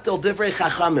mevatel divrei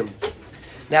chachamim.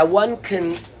 Now one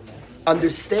can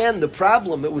understand the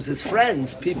problem. It was his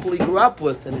friends, people he grew up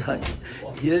with, and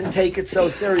he didn't take it so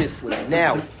seriously.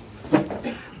 Now,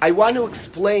 I want to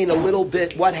explain a little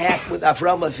bit what happened with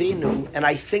Avram Avinu, and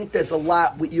I think there's a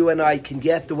lot what you and I can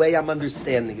get the way I'm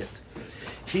understanding it.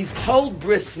 He's told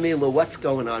Bris Milah what's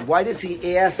going on. Why does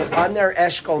he ask Aner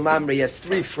Eshkol Mamre? He has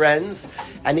 3 friends,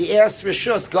 and he asked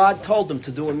Rishus. God told him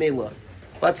to do a Milah.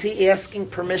 What's he asking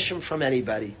permission from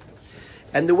anybody?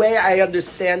 And the way I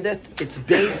understand it, it's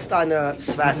based on a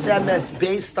Sfas Emes,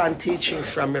 based on teachings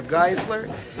from Reb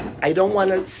Geisler. I don't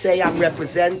want to say I'm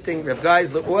representing Reb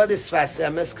Geisler or the Sfas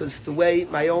Emes, because the way,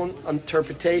 my own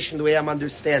interpretation, the way I'm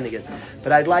understanding it.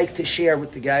 But I'd like to share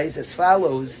with the guys as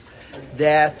follows,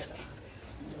 that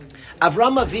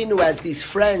Avram Avinu has these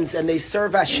friends, and they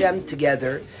serve Hashem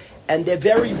together, and their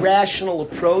very rational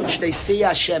approach, they see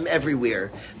Hashem everywhere.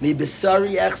 Mi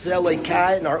besari echzel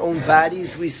leika, in our own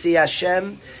bodies we see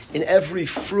Hashem, in every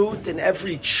fruit, in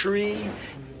every tree,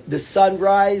 the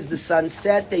sunrise, the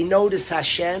sunset, they notice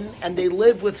Hashem, and they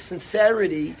live with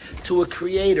sincerity to a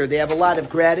Creator. They have a lot of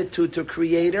gratitude to a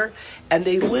Creator, and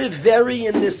they live very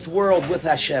in this world with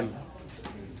Hashem.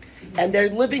 And they're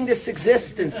living this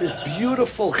existence, this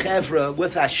beautiful chevra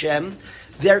with Hashem.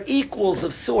 They're equals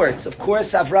of sorts. Of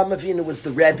course, Avram Avinu was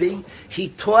the Rebbe. He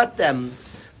taught them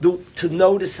to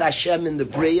notice Hashem in the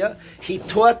Bria. He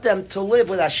taught them to live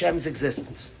with Hashem's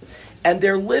existence. And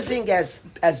they're living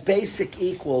as basic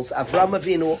equals. Avram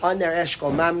Avinu, Aner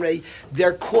Eshkol Mamre.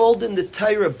 They're called in the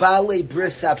Torah Balei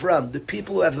Bris Avram, the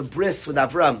people who have a bris with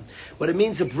Avram. What it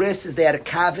means, a bris, is they had a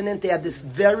covenant. They had this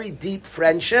very deep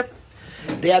friendship.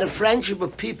 They had a friendship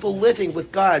of people living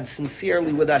with God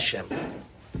sincerely with Hashem.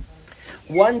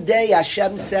 One day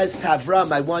Hashem says to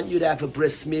Avram, I want you to have a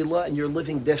bris milah, and you're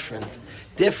living different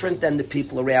than the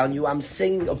people around you. I'm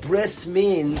saying a bris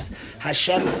means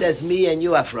Hashem says me and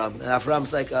you, Avram. And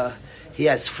Avram's like, he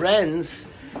has friends,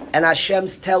 and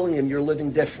Hashem's telling him you're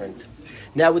living different.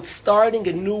 Now it's starting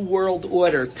a new world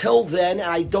order. Till then, and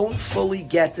I don't fully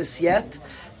get this yet,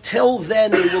 till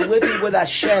then they were living with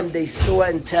Hashem, they saw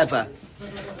in Teva.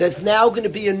 There's now going to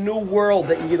be a new world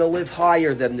that you're going to live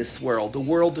higher than this world, the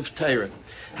world of Torah.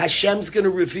 Hashem's going to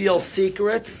reveal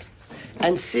secrets,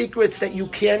 and secrets that you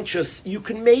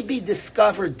can maybe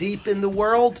discover deep in the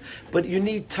world, but you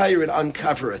need Torah to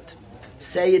uncover it.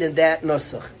 Say it in that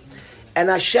nusach. And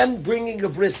Hashem bringing a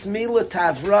bris milah to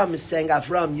Avram is saying,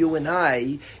 Avram, you and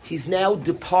I, he's now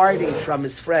departing from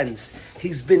his friends.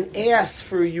 He's been asked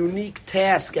for a unique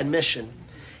task and mission.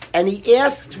 And he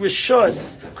asked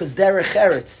Rishus, because derech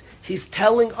eretz, he's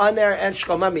telling Aner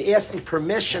Eshkol Mamre, asking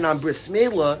permission on bris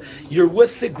milah. You're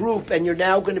with the group and you're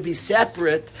now going to be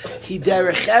separate. He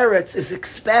derech eretz is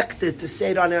expected to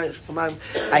say to Aner Eshkol Mamre,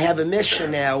 I have a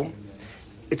mission now.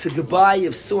 It's a goodbye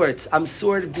of sorts. I'm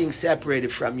sort of being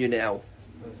separated from you now.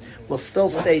 We'll still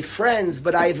stay friends,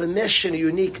 but I have a mission, a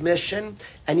unique mission.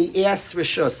 And he asks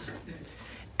Rishus.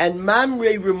 And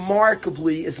Mamre,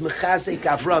 remarkably, is Mechazek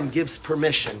Avram, gives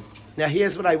permission. Now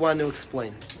here's what I want to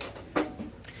explain.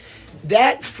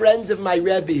 That friend of my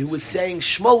Rebbe who was saying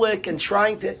Shmulik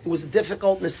and it was a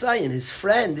difficult Messiah, his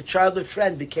friend, the childhood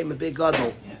friend, became a big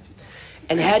gadol.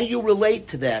 And how do you relate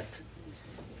to that?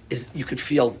 You could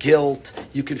feel guilt,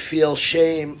 you could feel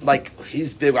shame, like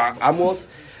he's big Amos.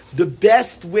 The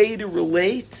best way to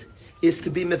relate is to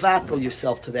be mevatel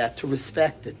yourself to that, to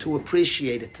respect it, to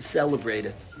appreciate it, to celebrate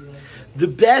it. The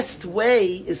best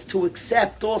way is to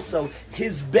accept also.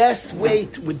 His best way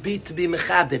would be to be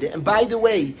mechabed it. And by the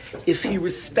way, if he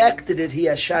respected it, he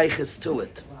has shaykhs to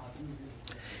it.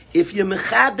 If you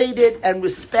mechabed it and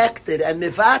respect it and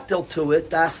mevatel to it,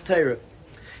 that's Torah.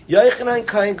 Yochanan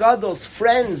Kohen Gadol's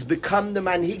friends become the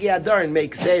manhigi adar and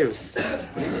make zeus.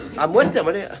 I'm with them.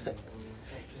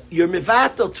 You're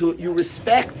mevatel to it, you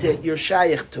respect it, you're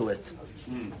shaykh to it.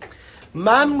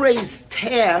 Mamre's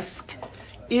task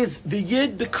is the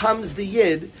Yid becomes the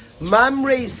Yid.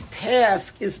 Mamre's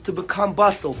task is to become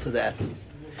batal to that.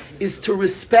 Is to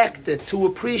respect it, to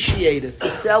appreciate it,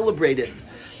 to celebrate it.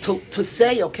 To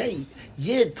say, okay,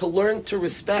 Yid, to learn to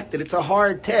respect it. It's a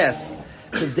hard task.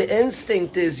 Because the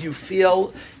instinct is you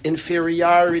feel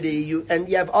inferiority, and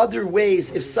you have other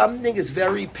ways. If something is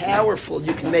very powerful,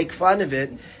 you can make fun of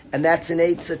it, and that's an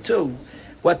eitzah too.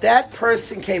 What that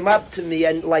person came up to me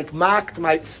and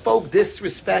mocked spoke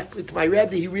disrespectfully to my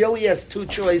Rebbe, he really has two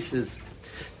choices.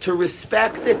 To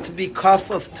respect it, to be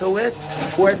kafuf to it,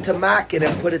 or to mock it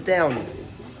and put it down.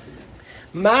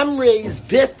 Mamre's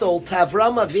bittul to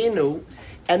Avram Avinu,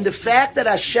 and the fact that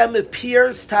Hashem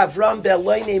appears to Avram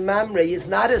Be'eloinei Mamre is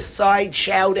not a side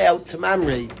shout out to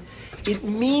Mamre. It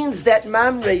means that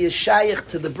Mamre is shaykh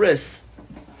to the bris.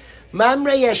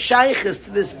 Mamre has shaykhs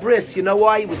to this bris. You know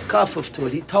why? He was kafuf to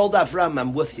it. He told Avram,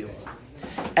 I'm with you.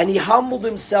 And he humbled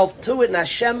himself to it, and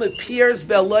Hashem appears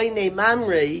Be'eloinei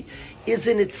Mamre is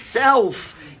in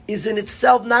itself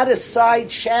not a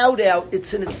side shout out.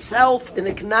 It's in itself an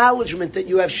acknowledgement that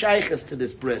you have shaykhs to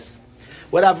this bris.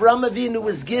 What Avram Avinu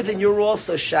was given, you're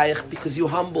also shaykh because you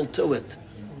humbled to it.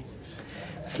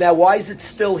 So now, why is it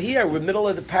still here? We're middle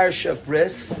of the parasha of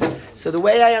Bris. So the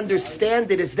way I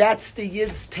understand it is that's the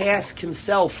Yid's task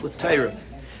himself with Torah.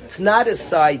 It's not a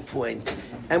side point.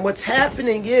 And what's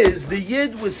happening is the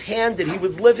Yid was handed, he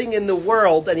was living in the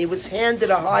world, and he was handed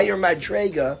a higher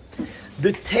madrega.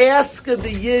 The task of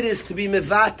the Yid is to be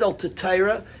mevatel to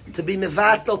Torah, to be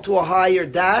mevatel to a higher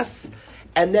das,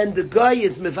 and then the guy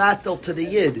is mevatel to the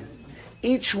Yid.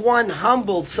 Each one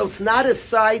humbled, so it's not a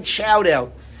side shout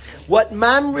out. What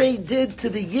Mamre did to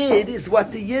the Yid is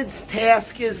what the Yid's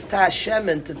task is to Hashem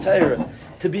and to Torah,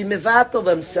 to be mevatel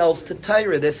themselves to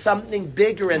Torah. There's something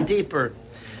bigger and deeper.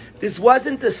 This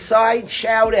wasn't a side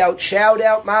shout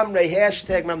out Mamre,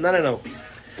 hashtag Mamre, no.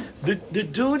 The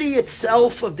duty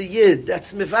itself of the Yid,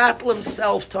 that's mevatel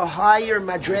himself to higher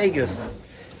madregas,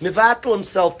 mevatel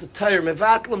himself to Torah,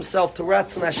 mevatel himself to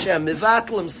Ratzon Hashem,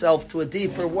 mevatel himself to a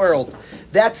deeper world.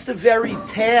 That's the very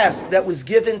task that was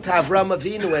given to Avram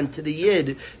Avinu and to the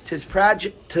Yid, to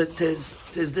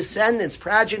his descendants,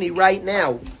 progeny right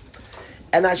now.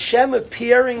 And Hashem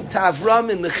appearing to Avram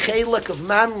in the Chelek of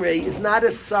Mamre is not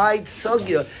a side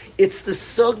sugya, it's the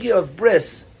sugya of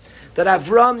bris. That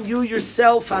Avram, you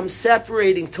yourself, I'm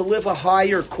separating to live a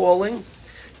higher calling,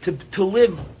 to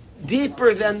live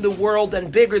deeper than the world and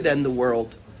bigger than the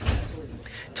world.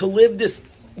 To live this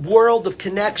world of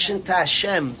connection to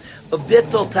Hashem, of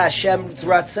bittul to Hashem's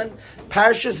Ratzon.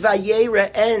 Parshas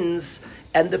Vayera ends,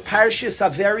 and the parshas are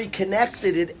very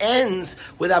connected. It ends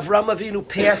with Avram Avinu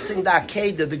passing the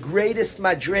Akedah, the greatest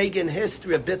madrega in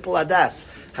history of bittul adas.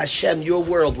 Hashem, your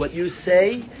world, what you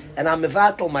say, and I'm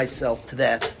mevatel myself to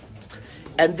that.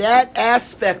 And that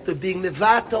aspect of being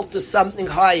mevatel to something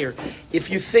higher,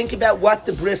 if you think about what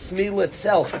the bris milah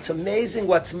itself, it's amazing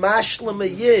what's mashlam a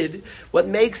yid, what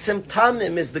makes him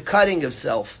tamim is the cutting of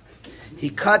self. He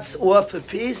cuts off a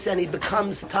piece and he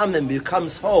becomes tamim,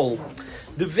 becomes whole.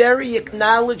 The very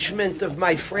acknowledgement of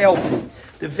my frailty,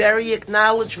 the very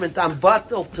acknowledgement I'm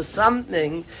batel to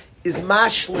something is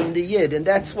mashlim the yid, and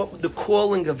that's what the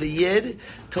calling of a yid,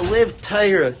 to live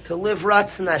Torah, to live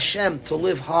Ratzon Hashem, to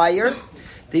live higher.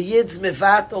 The Yid's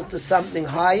mevatel to something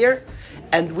higher.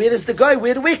 And where does the guy?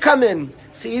 Where do we come in?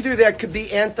 So either there could be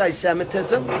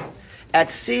anti-Semitism.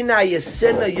 At Sinai, is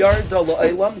Sinna Yarda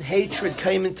La'olam. Hatred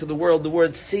came into the world. The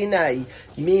word Sinai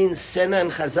means Sinna,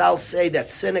 and Chazal say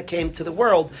that Sinna came to the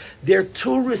world. There are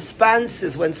two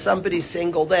responses when somebody's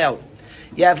singled out.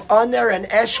 You have Aner and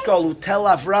Eshkol who tell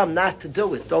Avram not to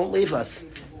do it. Don't leave us.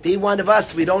 Be one of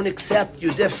us. We don't accept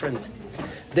you different.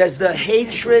 There's the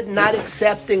hatred, not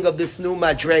accepting of this new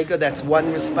madrega. That's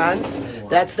one response.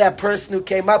 That's that person who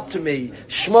came up to me,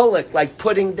 shmulik, like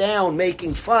putting down,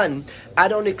 making fun. I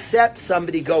don't accept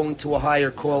somebody going to a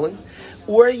higher calling.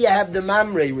 Or you have the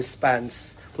mamre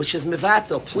response, which is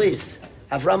mevatel, please.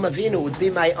 Avram Avinu, it would be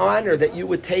my honor that you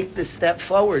would take this step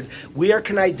forward. Where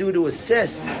can I do to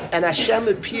assist? And Hashem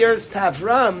appears to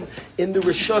Avram in the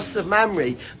Rishus of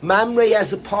Mamre. Mamre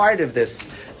has a part of this.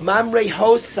 Mamre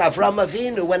hosts Avram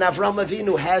Avinu when Avram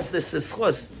Avinu has this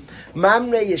ischus.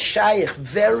 Mamre is shaykh,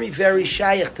 very, very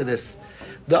shaykh to this.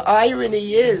 The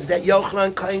irony is that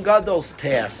Yochanan Kohen Gadol's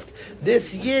task,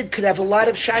 this Yid could have a lot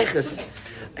of shaykhs.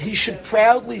 He should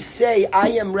proudly say,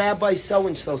 I am Rabbi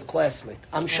so-and-so's classmate.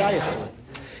 I'm shaykh to it.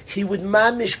 He would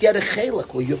mamish get a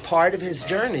chelik. Well, you're part of his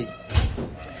journey.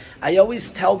 I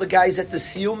always tell the guys at the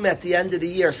siyum at the end of the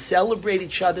year, celebrate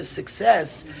each other's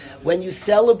success. When you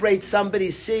celebrate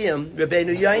somebody's siyum,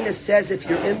 Rabbeinu Yoina says, if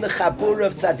you're in the chabur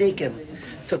of tzaddikim,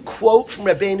 it's a quote from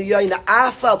Rabbeinu Yoina,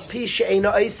 Afal pisha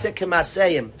eino oiseh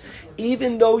k'maseyim.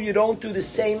 Even though you don't do the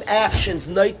same actions,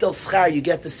 noitel schar, you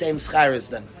get the same schar as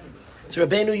them. It's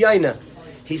Rabbeinu Yoina.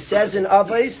 He says in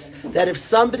Avos that if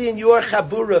somebody in your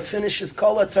chabura finishes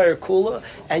kol haTorah kula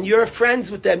and you're friends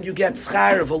with them, you get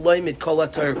schar of a loimid kol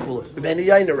haTorah kula. Rabbeinu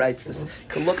Yoina writes this.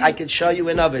 Look, I can show you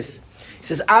in Avos. He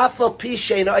says, "Afal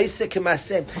pishein oiseh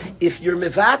k'masem." If you're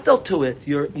mevatel to it,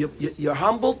 you're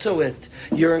humble to it,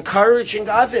 you're encouraging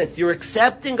of it, you're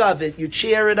accepting of it, you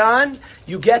cheer it on,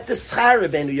 you get the schar.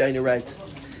 Rabbeinu Yoina writes.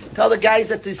 Tell the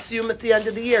guys at the siyum at the end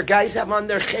of the year, guys have on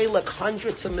their chelak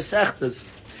hundreds of mesechtas.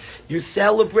 You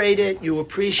celebrate it, you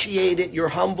appreciate it, you're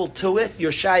humble to it,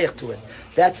 you're shaykh to it.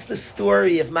 That's the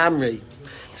story of Mamre.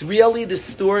 It's really the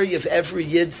story of every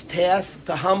Yid's task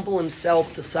to humble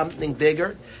himself to something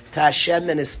bigger, to Hashem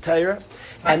and His Torah,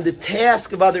 and the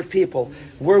task of other people.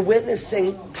 We're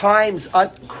witnessing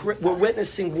we're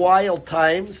witnessing wild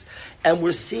times, and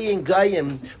we're seeing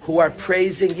Goyim who are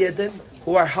praising Yidden,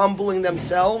 who are humbling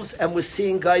themselves, and we're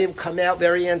seeing Goyim come out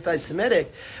very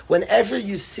anti-Semitic. Whenever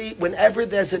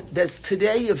there's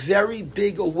today a very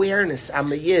big awareness,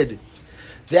 I'm a Yid,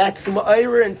 that's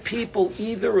Ma'ira and people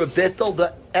either a bittel,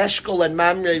 the Eshkol and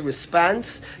Mamre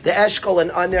response, the Eshkol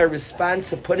and Aner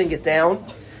response of putting it down.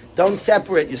 Don't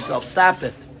separate yourself, stop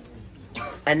it.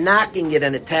 And knocking it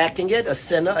and attacking it, a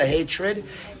sinna, a hatred,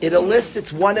 it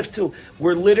elicits one of two.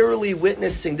 We're literally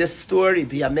witnessing this story,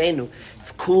 B'Yameinu.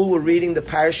 It's cool, we're reading the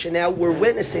parsha now. We're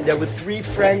witnessing there were 3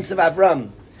 friends of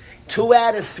Avram. 2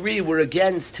 out of 3 were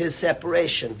against his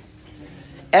separation.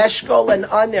 Eshkol and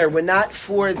Aner were not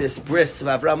for this bris of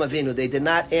Avram Avinu. They did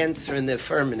not answer in the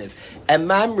affirmative. And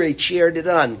Mamre cheered it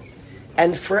on.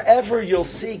 And forever you'll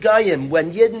see Goyim.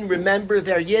 When Yidden remember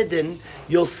their Yidden,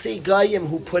 you'll see Goyim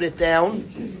who put it down,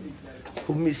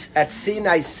 who at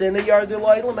Sinai Sinai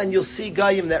Yardu, and you'll see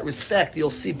Goyim that respect.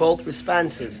 You'll see both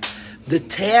responses. The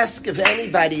task of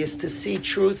anybody is to see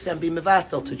truth and be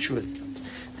mevatel to truth.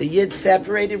 The Yid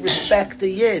separated, respect the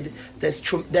Yid.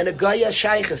 Then a Goya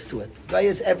shaykhs to it.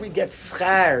 Goya's every gets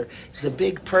schar. He's a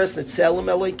big person. It's Selim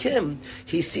Eloikim.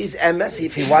 He sees emes.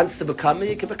 If he wants to become it,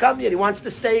 he can become it. He wants to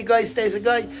stay a guy, stays a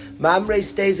guy. Mamre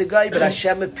stays a guy, but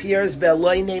Hashem appears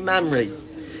be'eloine Mamre.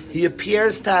 He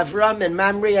appears to Avram, and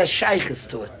Mamre has shaykhs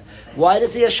to it. Why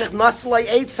does he have shaykhs? Nasalai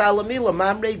Eitz Alamila.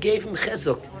 Mamre gave him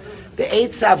chizuk. The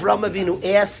Eitz Avram Avinu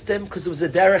asked him because it was a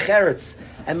derech eretz,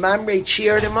 and Mamre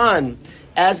cheered him on.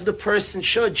 As the person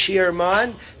should cheer him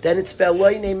on, then it's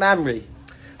Be'eloine Mamre.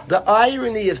 The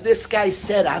irony of this guy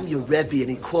said, I'm your Rebbe, and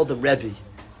he called him Rebbe.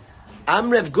 I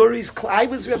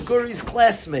was Rev Guri's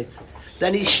classmate.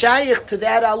 Then he's shaykh to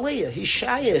that aliyah. He's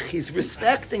shaykh, he's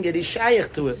respecting it, he's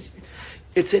shaykh to it.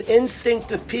 It's an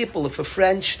instinct of people, if a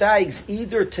friend steigs,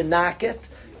 either to knock it,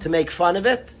 to make fun of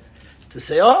it, to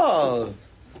say, oh,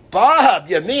 Bob,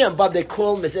 you're me and Bob. They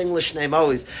call him his English name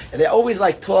always. And they always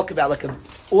talk about,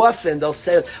 often they'll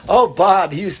say, oh,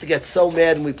 Bob, he used to get so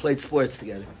mad when we played sports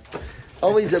together.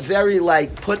 Always a very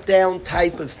put down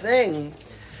type of thing.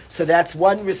 So that's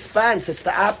one response. It's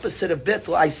the opposite of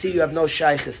bittul. I see you have no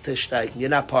shaykhis to shteigen. You're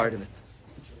not part of it.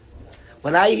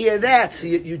 When I hear that, so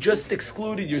you just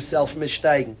excluded yourself from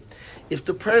shteigen. If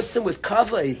the person with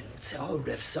kavod say, oh,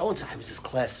 Rev so-and-so, I was his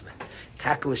classmate.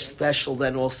 Kalish special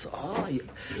then also.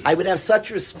 I would have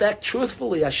such respect.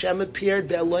 Truthfully, Hashem appeared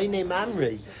be'eloine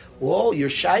Mamre. Whoa, you're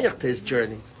shaykh to his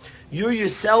journey. You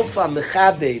yourself are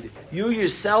mechabed. You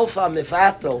yourself are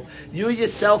mevatel. You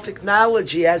yourself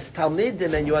acknowledge he has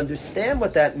talmidim, and you understand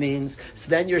what that means. So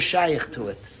then you're shaykh to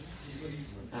it.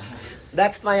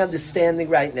 That's my understanding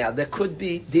right now. There could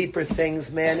be deeper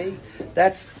things, Manny.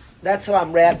 That's how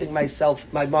I'm wrapping my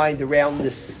mind around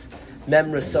this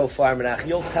memra so far, Menach.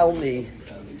 You'll tell me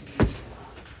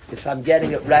if I'm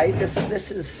getting it right. This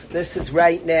is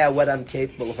right now what I'm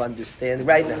capable of understanding.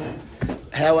 Right now,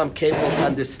 how I'm capable of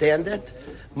understanding it.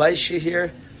 Maisha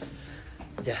here.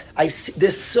 Yeah, I see,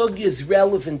 this sugya is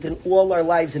relevant in all our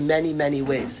lives in many, many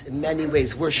ways. In many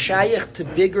ways, we're shaykh to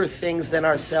bigger things than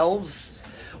ourselves.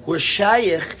 You're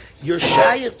shaykh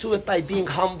to it by being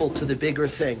humble to the bigger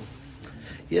thing.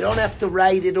 You don't have to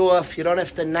write it off. You don't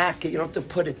have to knock it. You don't have to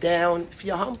put it down. If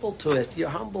you're humble to it, you're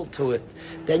humble to it.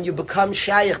 Then you become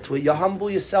shaykh to it. You humble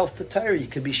yourself to Torah. You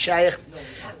could be shaykh.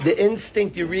 The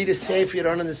instinct you read a sefer you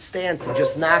don't understand to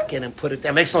just knock it and put it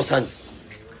down makes no sense.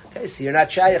 Okay, so you're not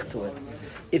shaykh to it.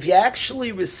 If you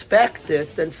actually respect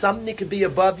it, then something could be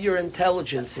above your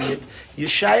intelligence, and you're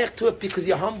shaykh to it because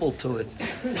you're humble to it.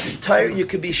 You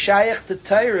could be shaykh to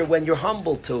Torah when you're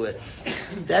humble to it.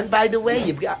 Then, by the way,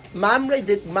 you've got Mamre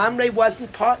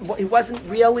wasn't part. He wasn't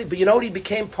really, but you know what? He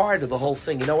became part of the whole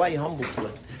thing. You know why? He humbled to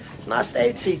it. Last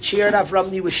eight, he cheered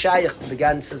Avram. He was shaykh to the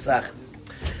ganze Sache.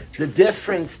 The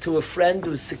difference to a friend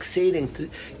who's succeeding,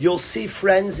 you'll see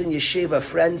friends in yeshiva,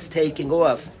 friends taking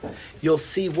off. You'll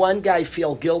see one guy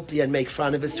feel guilty and make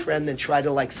fun of his friend and try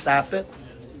to stop it.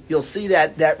 You'll see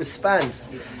that response.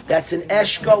 That's an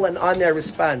eshkol and on their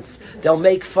response. They'll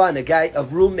make fun. A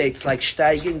roommate's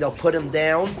steiging, they'll put him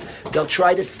down. They'll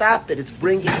try to stop it. It's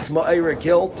ma'ira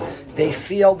guilt. They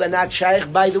feel they're not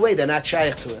shaykh. By the way, they're not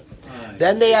shaykh to it.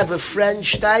 Then they have a friend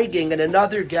steiging, and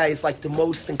another guy is the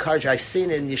most encouraged. I've seen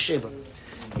it in yeshiva.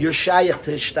 You're shaykh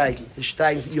to his steiging. His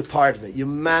steiging, you're part of it. You're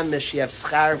mamish, you have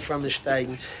schar from the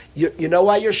steiging. You know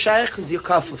why you're shaykh? Because you're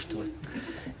kafuf to it.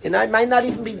 You might not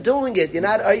even be doing it. You're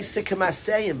not oisik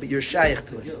hamasayim, but you're shaykh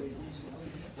to it.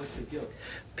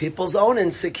 People's own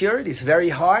insecurities, very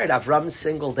hard. Avram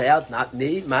singled out, not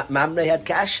me. Mamre had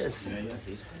kashas.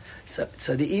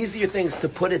 So the easier thing is to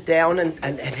put it down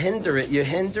and hinder it. You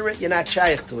hinder it, you're not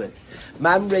shaykh to it.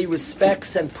 Mamre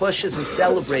respects and pushes and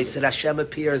celebrates it. Hashem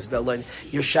appears, Belon.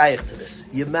 You're shaykh to this.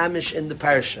 You're mamish in the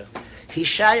parsha. He's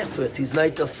shaykh to it. He's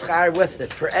not a schar with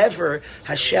it. Forever,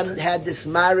 Hashem had this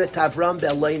marit Avram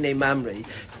Beloine Mamre.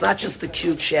 It's not just a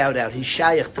cute shout out. He's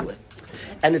shaykh to it.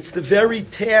 And it's the very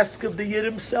task of the Yid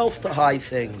himself to hide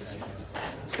things.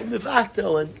 It's from the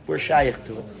Vatel, and we're shaykh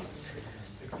to it.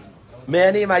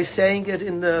 Manny, am I saying it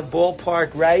in the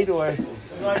ballpark right, or? We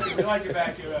like it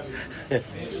back here, Rebbe.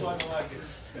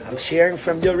 I'm sharing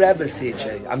from your Rebbe,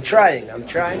 CJ. I'm trying.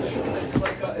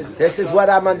 This is what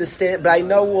I'm understanding, but I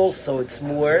know also it's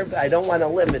more, but I don't want to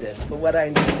limit it, but what I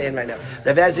understand right now.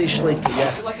 Rebbe Shlita, yeah.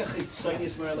 It's like a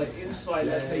chitzonius where, inside,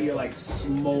 let's say you're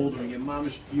smoldering, your mom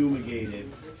is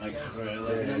fumigated.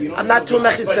 I'm not too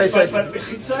much.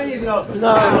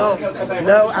 No.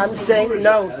 I'm saying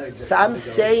no. So I'm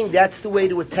saying that's the way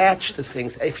to attach to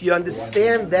things. If you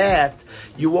understand that,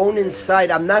 you won't inside.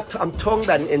 I'm talking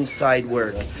about an inside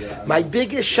work. My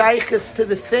biggest shaykhs to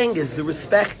the thing is the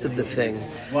respect of the thing.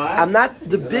 I'm not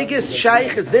the biggest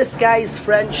shaykhs. This guy's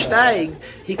friend Steig,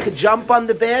 he could jump on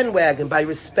the bandwagon by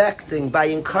respecting, by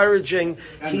encouraging.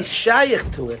 He's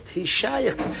shaykh to it. He's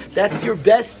shaykh. That's your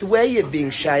best way of being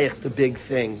shaykh to big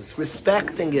things,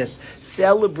 respecting it,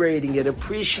 celebrating it,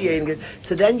 appreciating it.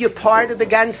 So then you're part of the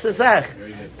ganze Sache.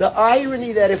 The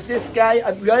irony that if this guy,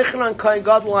 Yochanan Kohen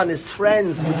Gadol and his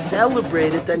friends would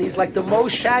celebrate it, then he's the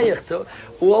most shaykh to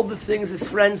all the things his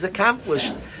friends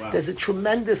accomplished. Wow. There's a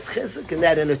tremendous chizuk in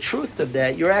that and a truth of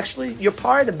that. You're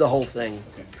part of the whole thing.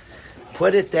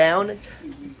 Put it down.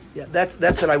 Yeah, that's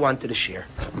what I wanted to share.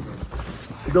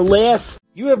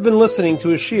 You have been listening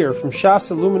to a shiur from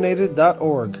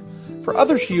shasilluminated.org. For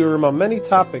other shiurim on many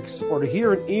topics, or to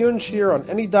hear an Iyun shiur on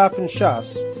any daf in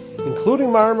Shas, including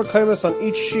Mareh Mekomos on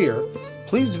each shiur,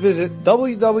 please visit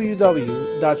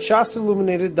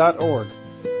www.shasilluminated.org.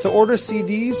 To order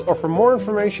CDs or for more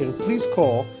information, please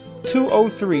call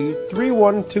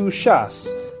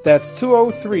 203-312-SHAS. That's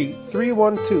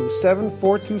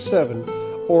 203-312-7427,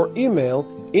 or email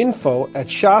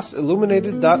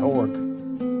info@shasilluminated.org.